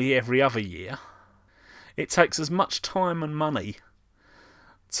maybe only every other year, it takes as much time and money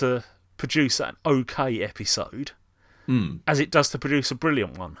to produce an okay episode as it does to produce a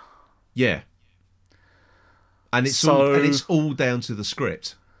brilliant one. Yeah. And it's all down to the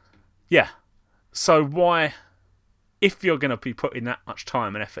script. Yeah. So why, if you're going to be putting that much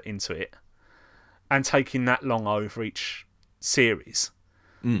time and effort into it and taking that long over each series,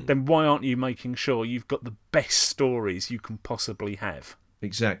 then why aren't you making sure you've got the best stories you can possibly have?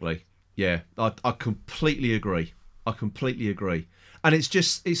 Exactly. Yeah, I completely agree. And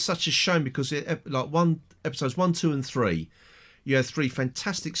it's such a shame because episodes 1, 2, and 3, you have 3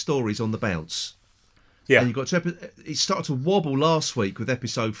 fantastic stories on the bounce. Yeah. And it started to wobble last week with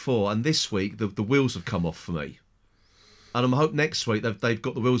episode 4, and this week the wheels have come off for me. And I hope next week they've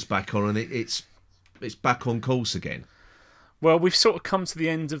got the wheels back on and it's back on course again. Well, we've sort of come to the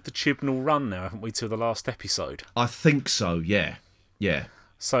end of the Chibnall run now, haven't we, to the last episode? I think so, yeah. Yeah.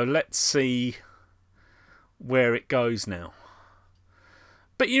 So let's see where it goes now.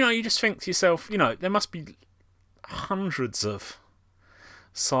 But, you just think to yourself, there must be hundreds of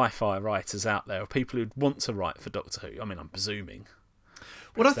sci-fi writers out there, or people who'd want to write for Doctor Who. I mean, I'm presuming.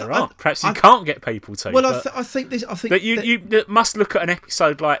 Perhaps there aren't. Perhaps you can't get people to. Well, I think that you must look at an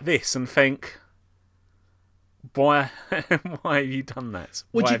episode like this and think, why have you done that?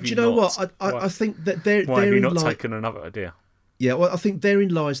 Well, do you know what? I think that why have you not taken another idea? Yeah, well, I think therein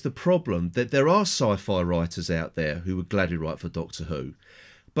lies the problem, that there are sci-fi writers out there who would gladly write for Doctor Who.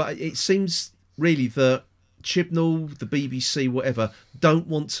 But it seems really that Chibnall, the BBC, whatever, don't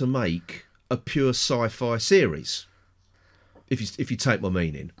want to make a pure sci-fi series. If you take my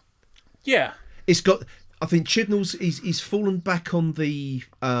meaning. Yeah. I think Chibnall's he's fallen back on the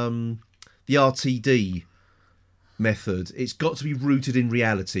RTD method. It's got to be rooted in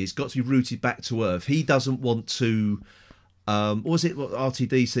reality. It's got to be rooted back to Earth. He doesn't want to. What was it? What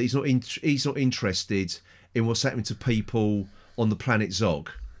RTD said? He's not interested in what's happening to people on the planet Zog.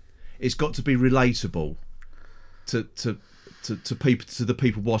 It's got to be relatable to people, to the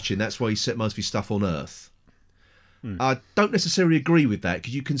people watching. That's why he set most of his stuff on Earth. I don't necessarily agree with that,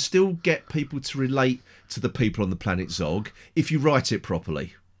 because you can still get people to relate to the people on the planet Zog if you write it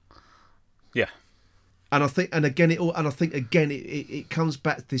properly. Yeah. And I think it comes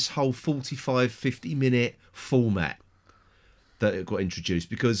back to this whole 45, 50-minute format that it got introduced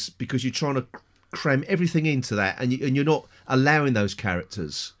because you're trying to cram everything into that, and you're not allowing those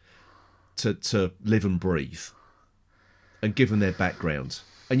characters to live and breathe and give them their background.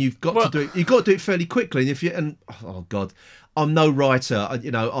 And you've got to do it. You've got to do it fairly quickly. And oh god, I'm no writer.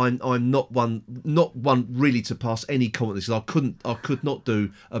 I'm not one really to pass any comment. This I could not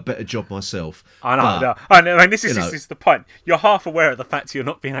do a better job myself. I know. I know. I mean, this is the point. You're half aware of the fact you're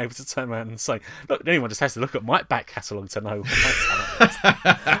not being able to turn around and say, "Look, anyone just has to look at my back catalogue to know."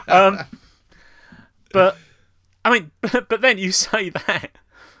 But I mean, but then you say that,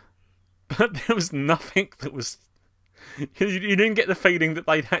 but there was nothing that was. You didn't get the feeling that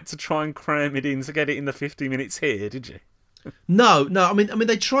they'd had to try and cram it in to get it in the 50 minutes here, did you? No. I mean,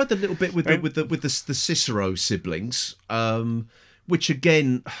 they tried a little bit with the Cicero siblings, which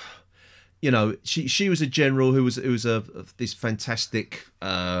again, she was a general who was this fantastic.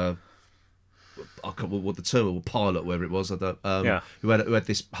 I can't remember what the term was, pilot, whatever it was. Who had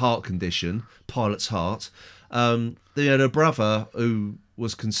this heart condition, pilot's heart. They had a brother who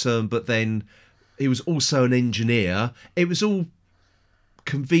was concerned, but then he was also an engineer. It was all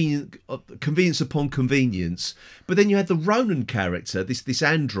convenience upon convenience. But then you had the Ronan character, this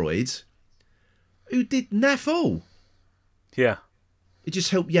android, who did naff all. Yeah. It just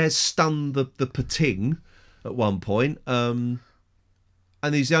helped Yaz stun the Pating at one point. And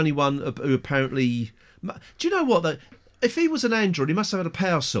he's the only one who apparently... Do you know what, though? If he was an android, he must have had a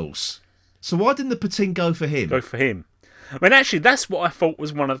power source. So why didn't the Pating go for him? I mean, actually, that's what I thought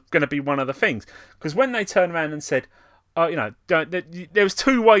was going to be one of the things. Because when they turned around and said, there was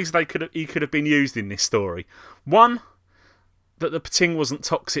two ways he could have been used in this story. One, that the Pating wasn't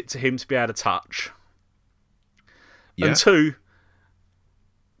toxic to him to be able to touch. Yeah. And two,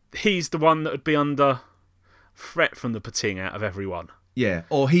 he's the one that would be under threat from the Pating out of everyone. Yeah,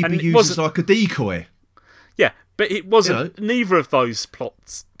 or he'd be used as like a decoy. Yeah, but it wasn't. Neither of those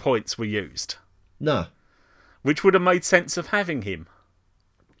points were used. No. Which would have made sense of having him.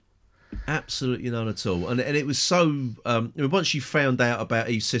 Absolutely none at all. And it was so... once you found out about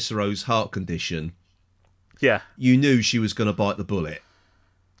Eve Cicero's heart condition, you knew she was going to bite the bullet.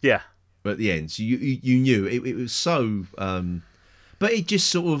 Yeah. At the end. So you knew. It was so... but it just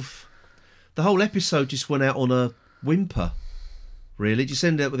sort of... The whole episode just went out on a whimper, really. Just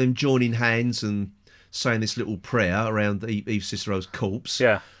ended up with them joining hands and saying this little prayer around Eve Cicero's corpse.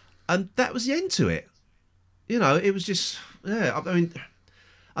 Yeah. And that was the end to it. It was just... Yeah, I mean...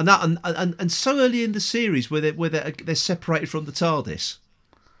 And so early in the series where they're separated from the TARDIS.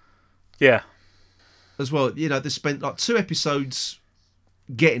 Yeah. As well, they spent like 2 episodes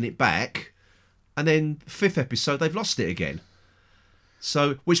getting it back, and then 5th episode they've lost it again.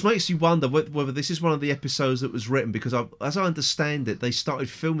 So, which makes you wonder whether this is one of the episodes that was written because, as I understand it, they started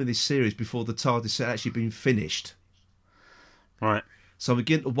filming this series before the TARDIS had actually been finished. Right. So I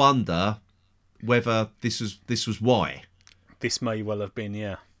begin to wonder whether this was why. This may well have been,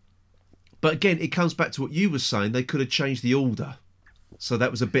 yeah. But again, it comes back to what you were saying. They could have changed the order. So that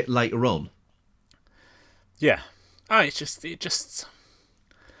was a bit later on. Yeah. It just...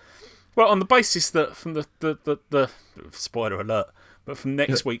 Well, on the basis that from the spoiler alert, but from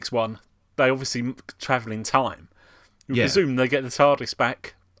next week's one, they obviously travel in time. You presume they get the TARDIS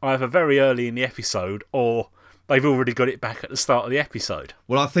back either very early in the episode or... They've already got it back at the start of the episode.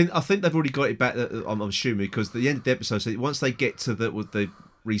 Well, I think they've already got it back. I'm assuming because the end of the episode, so once they get to the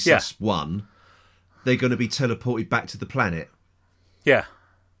recess 1, they're going to be teleported back to the planet. Yeah.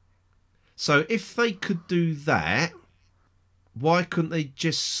 So if they could do that, why couldn't they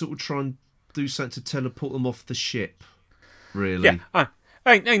just sort of try and do something to teleport them off the ship? Really? Yeah.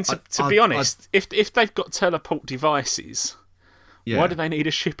 To be honest, if they've got teleport devices, why do they need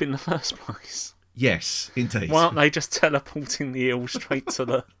a ship in the first place? Yes, indeed. Why aren't they just teleporting the eel straight to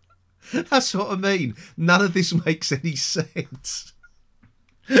the... That's what I mean. None of this makes any sense.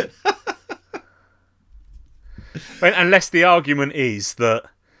 Unless the argument is that,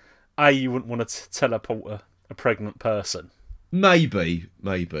 you wouldn't want to teleport a pregnant person. Maybe.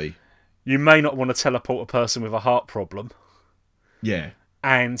 You may not want to teleport a person with a heart problem. Yeah.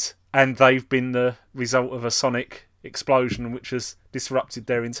 And they've been the result of a sonic explosion which has disrupted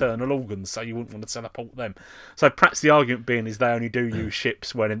their internal organs, so you wouldn't want to teleport them. So perhaps the argument being is they only do use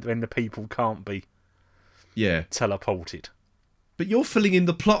ships when the people can't be teleported. But you're filling in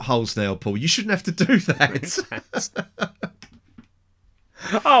the plot holes now, Paul. You shouldn't have to do that.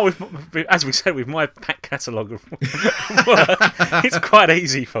 As we said, with my back catalogue of work, it's quite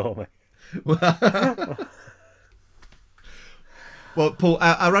easy for me. Well, Paul,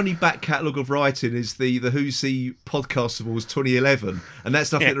 our only back catalogue of writing is the Who's He Podcast Awards 2011, and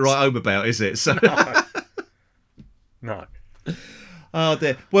that's nothing to write home about, is it? So, No. oh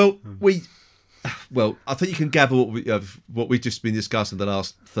dear. Well, I think you can gather what we've just been discussing the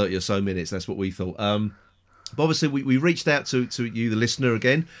last 30 or so minutes. That's what we thought. But obviously, we reached out to you, the listener,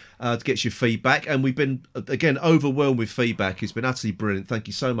 again, to get your feedback, and we've been again overwhelmed with feedback. It's been utterly brilliant. Thank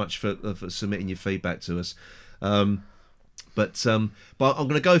you so much for submitting your feedback to us. But I'm going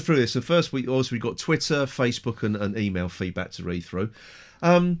to go through this. So first, we've got Twitter, Facebook, and email feedback to read through.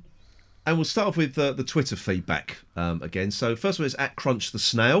 And we'll start off with the Twitter feedback again. So first one is at Crunch the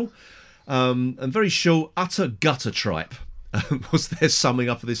Snail. And very short, utter gutter tripe was their summing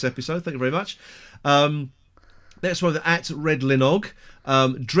up of this episode. Thank you very much. Next one at Red Linog.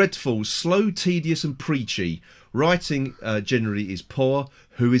 Dreadful, slow, tedious, and preachy. Writing generally is poor.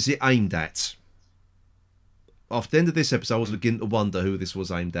 Who is it aimed at? After the end of this episode, I was beginning to wonder who this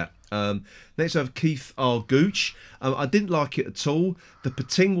was aimed at. Next, I have Keith R. Gooch. I didn't like it at all. The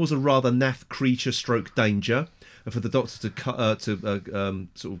Pating was a rather naff creature stroke danger for the Doctor to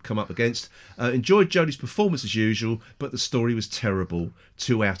sort of come up against. Enjoyed Jodie's performance as usual, but the story was terrible.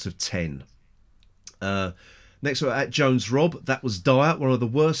 2 out of 10. Next, at Jones Rob. That was dire, one of the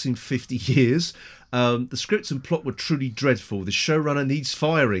worst in 50 years. The script and plot were truly dreadful. The showrunner needs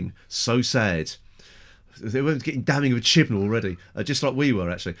firing. So sad. They were getting damning with Chibnall already, just like we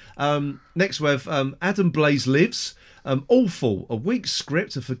were, actually. Next we have Adam Blaze Lives. Awful. A weak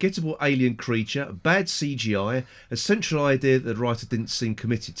script, a forgettable alien creature, bad CGI, a central idea that the writer didn't seem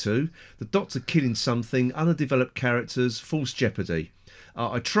committed to, the Doctor killing something, underdeveloped characters, false jeopardy.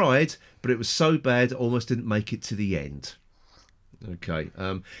 I tried, but it was so bad I almost didn't make it to the end. Okay.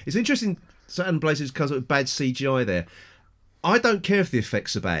 It's interesting, so Adam Blaze Lives comes up with bad CGI there. I don't care if the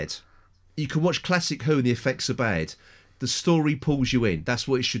effects are bad. You can watch classic Who and the effects are bad. The story pulls you in. That's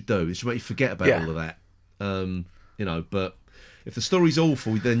what it should do. It should make you forget about all of that. But if the story's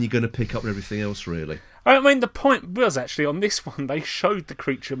awful, then you're going to pick up everything else, really. I mean, the point was actually on this one, they showed the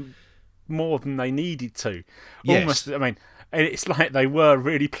creature more than they needed to. Yes. Almost, I mean, it's like they were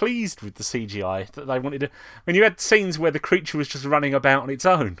really pleased with the CGI that they wanted to. I mean, you had scenes where the creature was just running about on its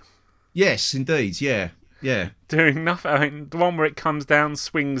own. Yes, indeed. Yeah. Yeah. Doing nothing. I mean, the one where it comes down,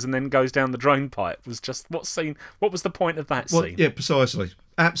 swings, and then goes down the drain pipe was just what scene? What was the point of that scene? Yeah, precisely.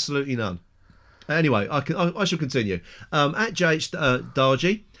 Absolutely none. Anyway, I shall continue. At JH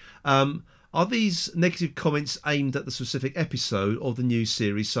Darji, are these negative comments aimed at the specific episode of the new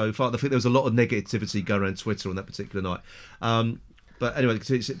series so far? I think there was a lot of negativity going around Twitter on that particular night. But anyway,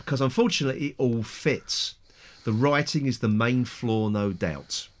 because unfortunately it all fits. The writing is the main flaw, no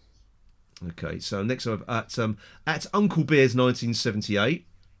doubt. Okay, so next up at Uncle Bear's 1978.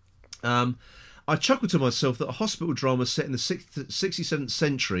 I chuckled to myself that a hospital drama set in the 67th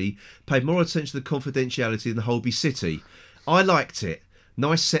century paid more attention to the confidentiality than the Holby City. I liked it.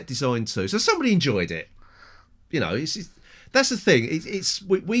 Nice set design too. So somebody enjoyed it. You know, that's the thing.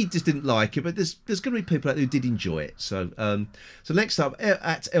 We just didn't like it, but there's going to be people out there who did enjoy it. So next up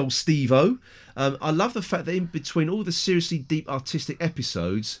at El Stevo. I love the fact that in between all the seriously deep artistic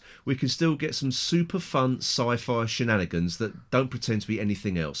episodes, we can still get some super fun sci-fi shenanigans that don't pretend to be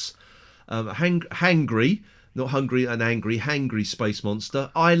anything else. Hangry, not hungry and angry, hangry space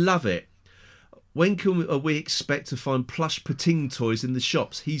monster. I love it. When can we expect to find plush Pating toys in the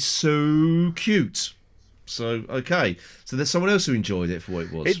shops? He's so cute. So, okay. So there's someone else who enjoyed it for what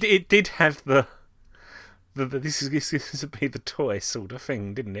it was. It did have the this is be the toy sort of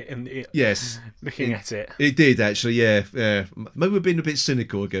thing, didn't it? And yes. Looking at it. It did, actually, yeah. Maybe we're being a bit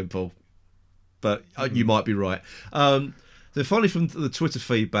cynical again, Paul. But you might be right. So finally, from the Twitter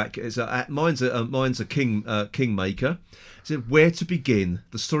feedback, is mine's a Kingmaker. It said, where to begin?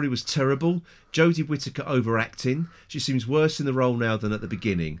 The story was terrible. Jodie Whittaker overacting. She seems worse in the role now than at the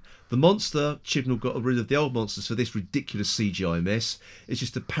beginning. The monster, Chibnall got rid of the old monsters for this ridiculous CGI mess. It's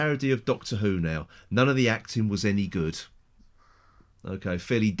just a parody of Doctor Who now. None of the acting was any good. Okay,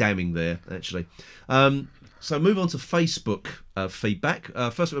 fairly damning there, actually. So move on to Facebook feedback.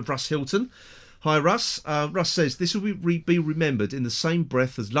 First with Russ Hilton. Hi Russ. Russ says, this will be remembered in the same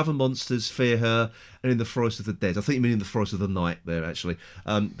breath as Love and Monsters, Fear Her, and In the Forest of the Dead. I think you mean In the Forest of the Night there, actually.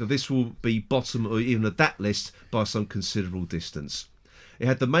 But this will be bottom or even at that list by some considerable distance. It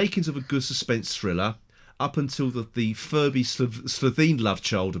had the makings of a good suspense thriller up until the Furby Slovene love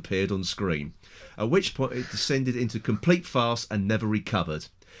child appeared on screen, at which point it descended into complete farce and never recovered.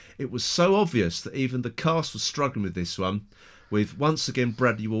 It was so obvious that even the cast was struggling with this one, with once again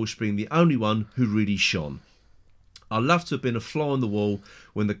Bradley Walsh being the only one who really shone. I love to have been a fly on the wall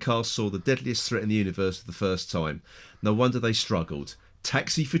when the cast saw the deadliest threat in the universe for the first time. No wonder they struggled.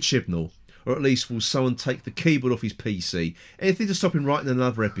 Taxi for Chibnall. Or at least will someone take the keyboard off his PC? Anything to stop him writing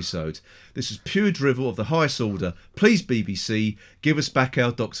another episode. This is pure drivel of the highest order. Please, BBC, give us back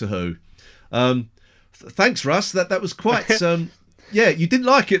our Doctor Who. Thanks, Russ. That was quite... yeah, you didn't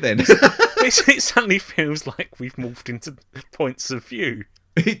like it then. It suddenly feels like we've morphed into points of view.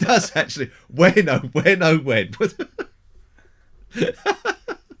 It does, actually. When.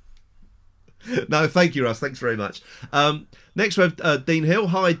 No, thank you, Russ. Thanks very much. Next we have Dean Hill.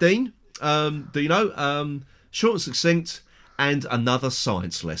 Hi, Dean. Dino. Short and succinct, and another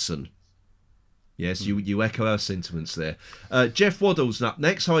science lesson. Yes, you echo our sentiments there. Jeff Waddle's up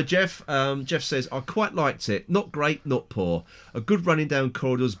next. Hi, Jeff. Jeff says, I quite liked it. Not great, not poor. A good running down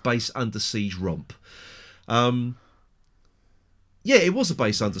corridors base under siege romp. Yeah, it was a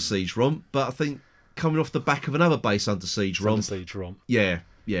base under siege romp, but I think coming off the back of another base under siege romp. Under siege romp. Yeah,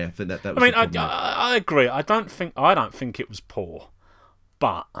 I think that was. I mean, I agree. I don't think it was poor,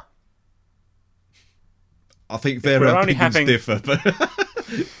 but I think their opinions differ. But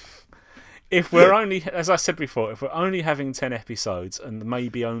if we're only, as I said before, if we're only having 10 episodes and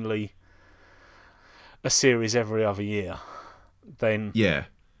maybe only a series every other year, then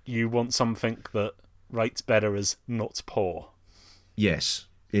you want something that rates better as not poor. Yes,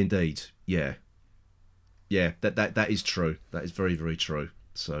 indeed. Yeah. That is true. That is very, very true.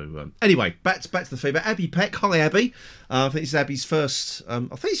 So anyway, back to the feedback. Abby Peck, hi Abby. I think this is Abby's first. I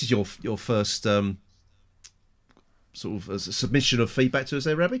think this is your first sort of a submission of feedback to us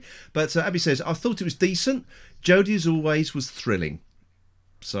there, Abby. But Abby says, I thought it was decent. Jodie, as always, was thrilling.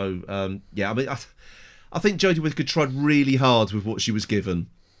 So I mean, I think Jodie Whittaker tried really hard with what she was given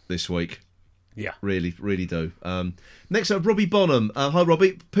this week. Yeah, really, really do. Next up, Robbie Bonham. Hi,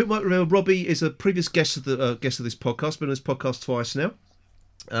 Robbie. People might remember Robbie is a previous guest of this podcast. Been on this podcast twice now.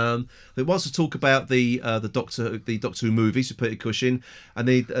 It was to talk about the Doctor Who movies with Peter Cushing, and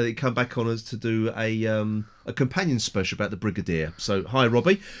they come back on us to do a companion special about the Brigadier. So hi,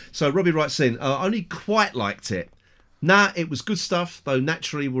 Robbie. So Robbie writes in, I only quite liked it. Nah, it was good stuff, though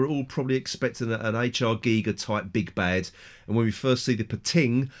naturally we're all probably expecting an HR Giga type big bad, and when we first see the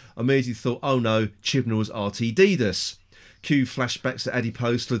Pating, I immediately thought, oh no, Chibnall was RTD'd us. Cue flashbacks to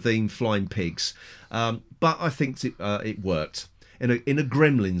Adipose, Levine, flying pigs. But I think it worked in a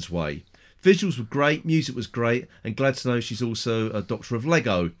Gremlins way. Visuals were great, music was great, and glad to know she's also a Doctor of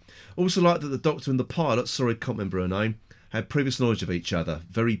Lego. Also like that the Doctor and the pilot, sorry, can't remember her name, had previous knowledge of each other.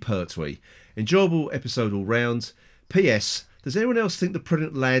 Very pertwee. Enjoyable episode all round. P.S. Does anyone else think the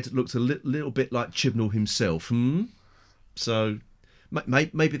pregnant lad looked a little bit like Chibnall himself? So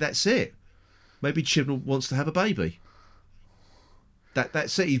maybe that's it. Maybe Chibnall wants to have a baby.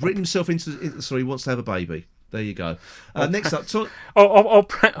 That's it. He's written himself into. Sorry, he wants to have a baby. There you go. Next up,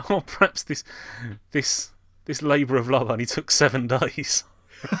 perhaps this labour of love only took 7 days.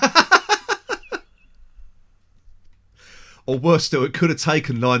 Or worse still, it could have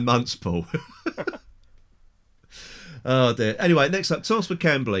taken 9 months, Paul. Oh dear. Anyway, next up, Thomas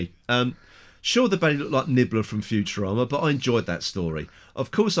McCambley. Sure, the baby looked like Nibbler from Futurama, but I enjoyed that story.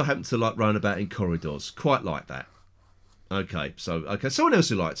 Of course, I happen to like running about in corridors. Quite like that. Okay, someone else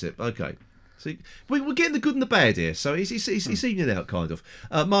who liked it. Okay. See, we're getting the good and the bad here, so it's evening out, kind of.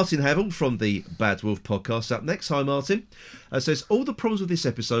 Martin Havel from the Bad Wolf podcast up next. Hi, Martin. Says, all the problems with this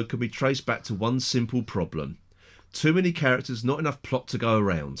episode can be traced back to one simple problem. Too many characters, not enough plot to go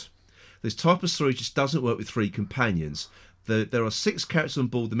around. This type of story just doesn't work with 3 companions. There are 6 characters on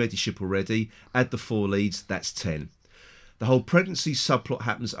board the Mediship already. Add the 4 leads, that's 10. The whole pregnancy subplot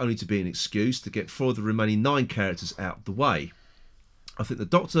happens only to be an excuse to get 4 of the remaining 9 characters out of the way. I think the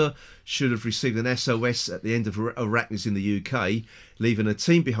Doctor should have received an SOS at the end of Arachnids in the UK, leaving a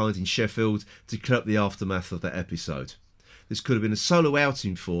team behind in Sheffield to clear up the aftermath of that episode. This could have been a solo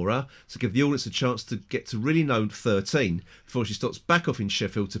outing for her to give the audience a chance to get to really know 13 before she stops back off in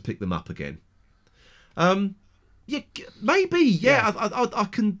Sheffield to pick them up again. Yeah, maybe. Yeah, I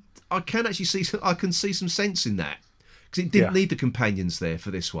can actually see some sense in that because it didn't need the companions there for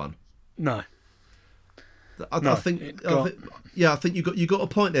this one. No. I think you got a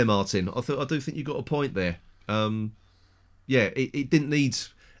point there, Martin. I do think you got a point there. It didn't need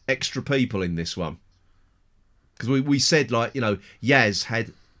extra people in this one. Because we said, like, you know, Yaz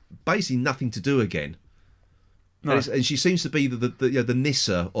had basically nothing to do again. No. And she seems to be the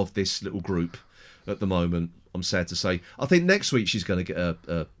Nissa of this little group at the moment, I'm sad to say. I think next week she's going to get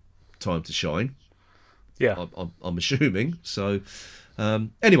a time to shine. Yeah. I'm assuming. So,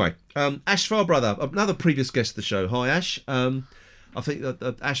 anyway, Ash Farbrother, another previous guest of the show. Hi, Ash. I think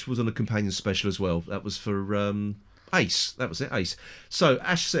that Ash was on a companion special as well. That was for Ace. That was it, Ace. So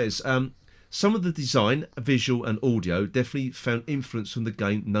Ash says, some of the design, visual and audio definitely found influence from the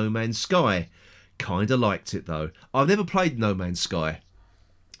game No Man's Sky. Kinda liked it though. I've never played No Man's Sky,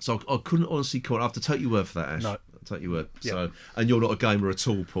 so I couldn't honestly comment. I have to take your word for that, Ash. No. I'll take your word. Yeah. So, and you're not a gamer at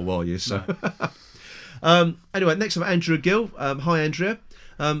all, Paul, are you? So, no. Anyway, next up, Andrea Gill. Hi, Andrea.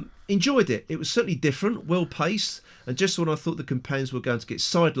 Enjoyed it. It was certainly different, well paced, and just when I thought the companions were going to get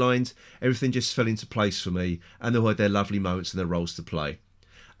sidelined, everything just fell into place for me, and they all had their lovely moments and their roles to play.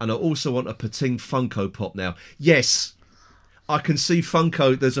 And I also want a Pating Funko Pop now. Yes, I can see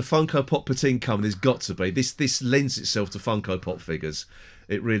Funko. There's a Funko Pop Pating coming. There's got to be. This lends itself to Funko Pop figures.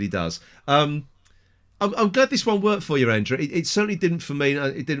 It really does. I'm glad this one worked for you, Andrew. It certainly didn't for me.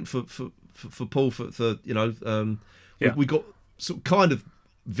 It didn't for Paul. For you know, we got sort of kind of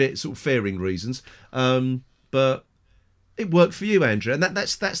sort of varying reasons, but it worked for you, Andrew, and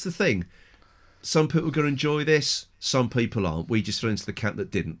that's the thing. Some people are going to enjoy this, some people aren't. We just fell into the camp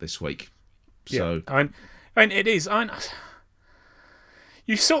that didn't this week. So I mean, it is.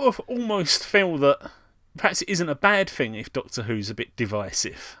 You sort of almost feel that perhaps it isn't a bad thing if Doctor Who's a bit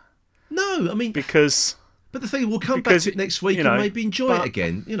divisive. No, I mean, but the thing, we'll come back to it next week and maybe enjoy it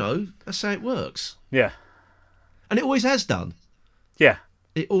again. You know, that's how it works. Yeah, and it always has done. Yeah.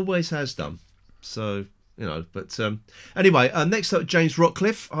 It always has done. So, you know, but anyway, next up, James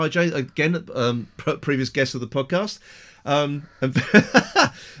Rockcliffe. Hi, James. Again, previous guest of the podcast. And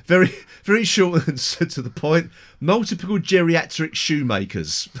very, very short and to the point. Multiple geriatric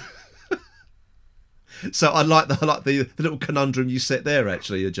shoemakers. So I like the little conundrum you set there,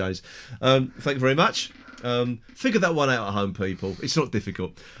 actually, James. Thank you very much. Figure that one out at home, people. It's not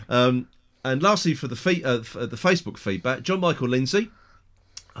difficult. And lastly, for the Facebook feedback, John Michael Lindsay.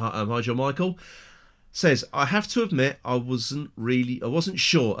 Hi, John Michael. Says, I have to admit, I wasn't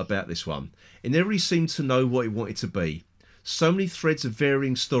sure about this one. It never really seemed to know what it wanted to be. So many threads of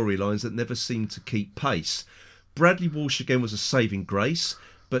varying storylines that never seemed to keep pace. Bradley Walsh again was a saving grace,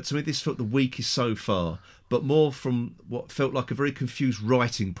 but to me this felt the weakest so far, but more from what felt like a very confused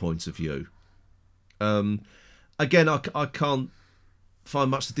writing point of view. Again, I can't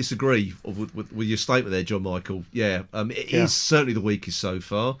find much to disagree with your statement there, John Michael. Yeah, it is certainly the weakest so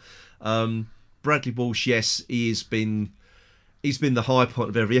far. Bradley Walsh, yes, he's been the high point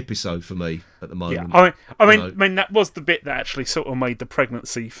of every episode for me at the moment. Yeah, I mean, that was the bit that actually sort of made the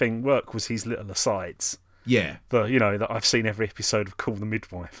pregnancy thing work, was his little asides. Yeah, that I've seen every episode of Call the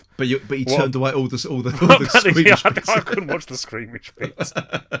Midwife. But he turned away all the squeamish bits. I couldn't watch the squeamish bits.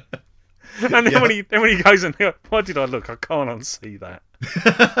 And then when he goes in there, why did I look? I can't unsee that.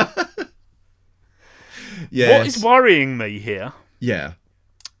 Yeah. What is worrying me here? Yeah.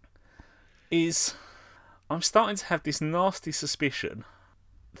 Is I'm starting to have this nasty suspicion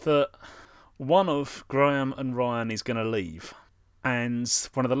that one of Graham and Ryan is going to leave, and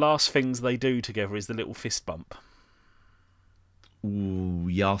one of the last things they do together is the little fist bump. Ooh,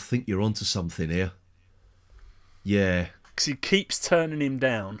 yeah, I think you're onto something here. Yeah. Because he keeps turning him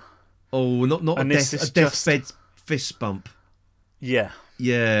down. Oh, not a deathbed fist bump. Yeah.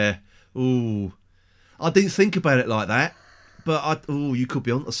 Yeah. Ooh. I didn't think about it like that, but you could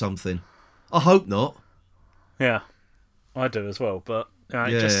be onto something. I hope not. Yeah, I do as well, but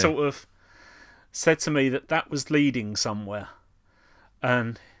it just sort of said to me that was leading somewhere.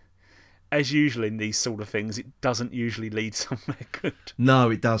 And as usual in these sort of things, it doesn't usually lead somewhere good. No,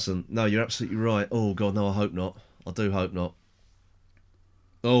 it doesn't. No, you're absolutely right. Oh, God, no, I hope not. I do hope not.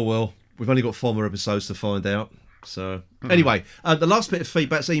 Oh, well, we've only got 4 more episodes to find out. So, anyway, the last bit of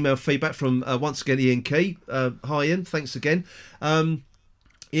feedback's email feedback from, once again, Ian Key. Hi, Ian. Thanks again.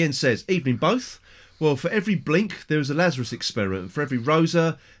 Ian says, evening both. Well, for every Blink, there is a Lazarus experiment. And for every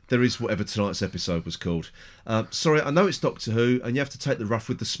Rosa, there is whatever tonight's episode was called. Sorry, I know it's Doctor Who, and you have to take the rough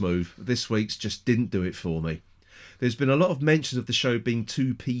with the smooth. This week's just didn't do it for me. There's been a lot of mentions of the show being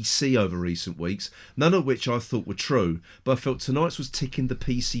too PC over recent weeks, none of which I thought were true, but I felt tonight's was ticking the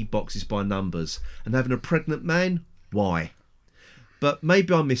PC boxes by numbers. And having a pregnant man? Why? But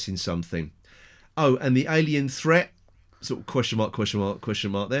maybe I'm missing something. Oh, and the alien threat? Sort of question mark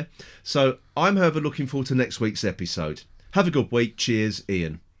there. So I'm, however, looking forward to next week's episode. Have a good week. Cheers,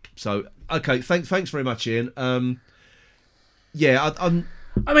 Ian. So, okay, thanks very much, Ian. I mean,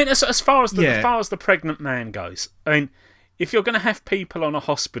 as far as the pregnant man goes, I mean, if you're going to have people on a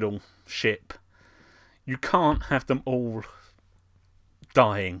hospital ship, you can't have them all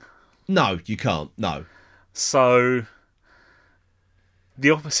dying. No, you can't. No. So the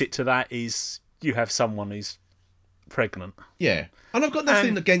opposite to that is you have someone who's pregnant. Yeah, and I've got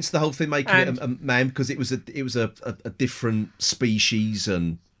nothing against the whole thing making it a man, because it was a different species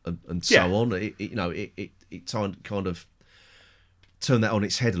and so on. kind of turned that on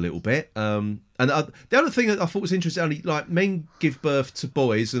its head a little bit. And the other thing that I thought was interesting, only like men give birth to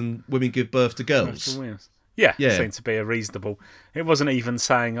boys and women give birth to girls. Yeah, seemed to be a reasonable. It wasn't even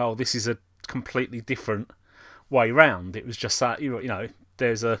saying, "Oh, this is a completely different way round." It was just that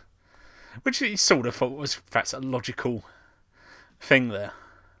there's a, which you sort of thought was perhaps a logical thing there.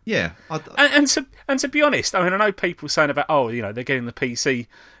 Yeah, and to be honest, I mean, I know people saying about they're getting the PC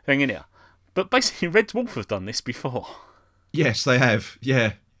thing in here, but basically Red Dwarf have done this before. Yes, they have.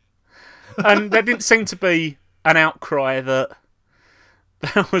 Yeah, and there didn't seem to be an outcry that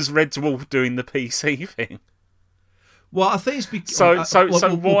was Red Dwarf doing the PC thing. Well, I think it's because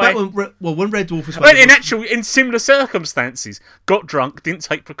why? When Red Dwarf was in similar circumstances, got drunk, didn't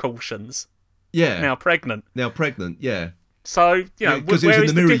take precautions. Yeah, now pregnant. Yeah. So because it was in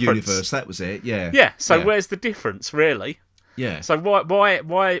the mirror universe, that was it. Yeah. Yeah. So where's the difference, really? Yeah. So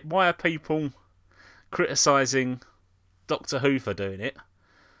why are people criticising Doctor Who for doing it,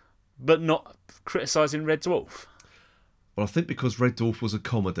 but not criticising Red Dwarf? Well, I think because Red Dwarf was a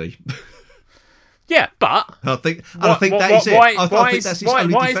comedy. Yeah, but I think that is it. I think that's its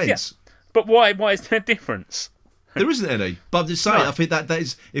only defence. But why is there a difference? There isn't any. But I'm just saying, No. I think that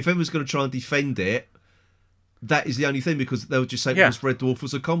is, if anyone's going to try and defend it, that is the only thing, because they'll just say because Red Dwarf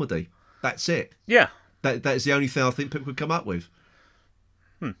was a comedy. That's it. Yeah. That is the only thing I think people could come up with.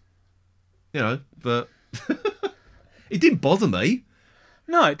 But it didn't bother me.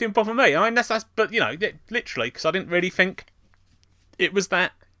 No, it didn't bother me. I mean, that's but literally, because I didn't really think it was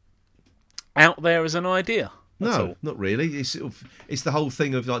that out there as an idea. No, not really. It's the whole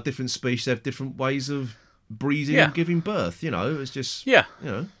thing of like different species have different ways of breeding and giving birth. It's just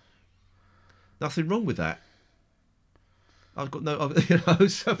nothing wrong with that. I've got no,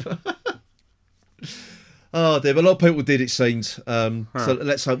 So, oh dear, but a lot of people did, it seems. So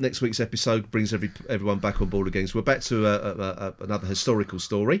let's hope next week's episode brings everyone back on board again. So we're back to another historical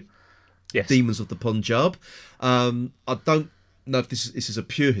story. Yes, Demons of the Punjab. I don't know if this is a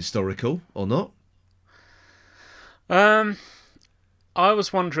pure historical or not. I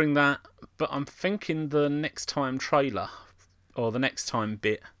was wondering that, but I'm thinking the next time trailer or the next time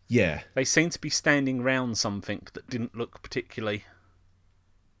bit. Yeah, they seem to be standing round something that didn't look particularly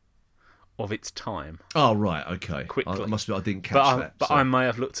of its time. Oh right, okay. Quickly, I didn't catch that. But I may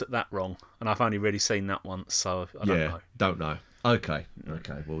have looked at that wrong, and I've only really seen that once, so I don't know. Don't know. Okay.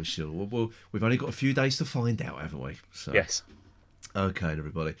 Well, we should. We've only got a few days to find out, haven't we? So. Yes. Okay,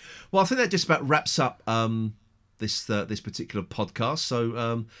 everybody. Well, I think that just about wraps up this particular podcast.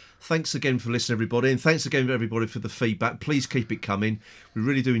 So thanks again for listening, everybody, and thanks again to everybody for the feedback. Please keep it coming. We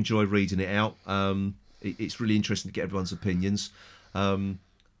really do enjoy reading it out. It's really interesting to get everyone's opinions. And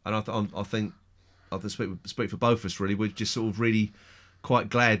I think I'll just speak for both of us. Really, we're just sort of really quite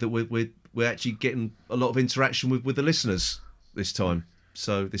glad that we're actually getting a lot of interaction with the listeners this time.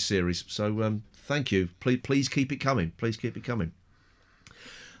 So this series. So thank you. Please keep it coming. Please keep it coming.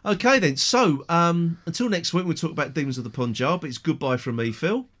 Okay then, so until next week we'll talk about Demons of the Punjab. It's goodbye from me,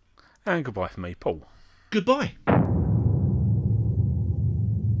 Phil. And goodbye from me, Paul. Goodbye.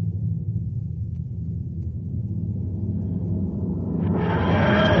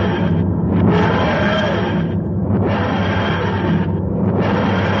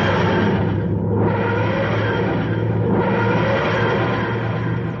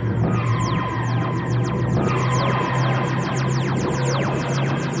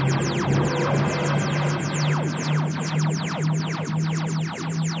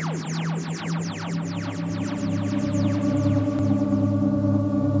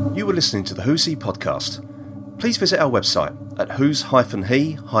 Listening to the Who's He podcast. Please visit our website at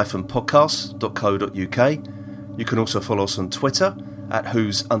whos-he-podcast.co.uk. You can also follow us on Twitter at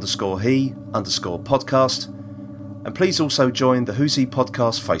whos_he_podcast. And please also join the Who's He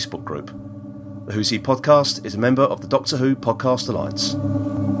podcast Facebook group. The Who's He podcast is a member of the Doctor Who Podcast Alliance.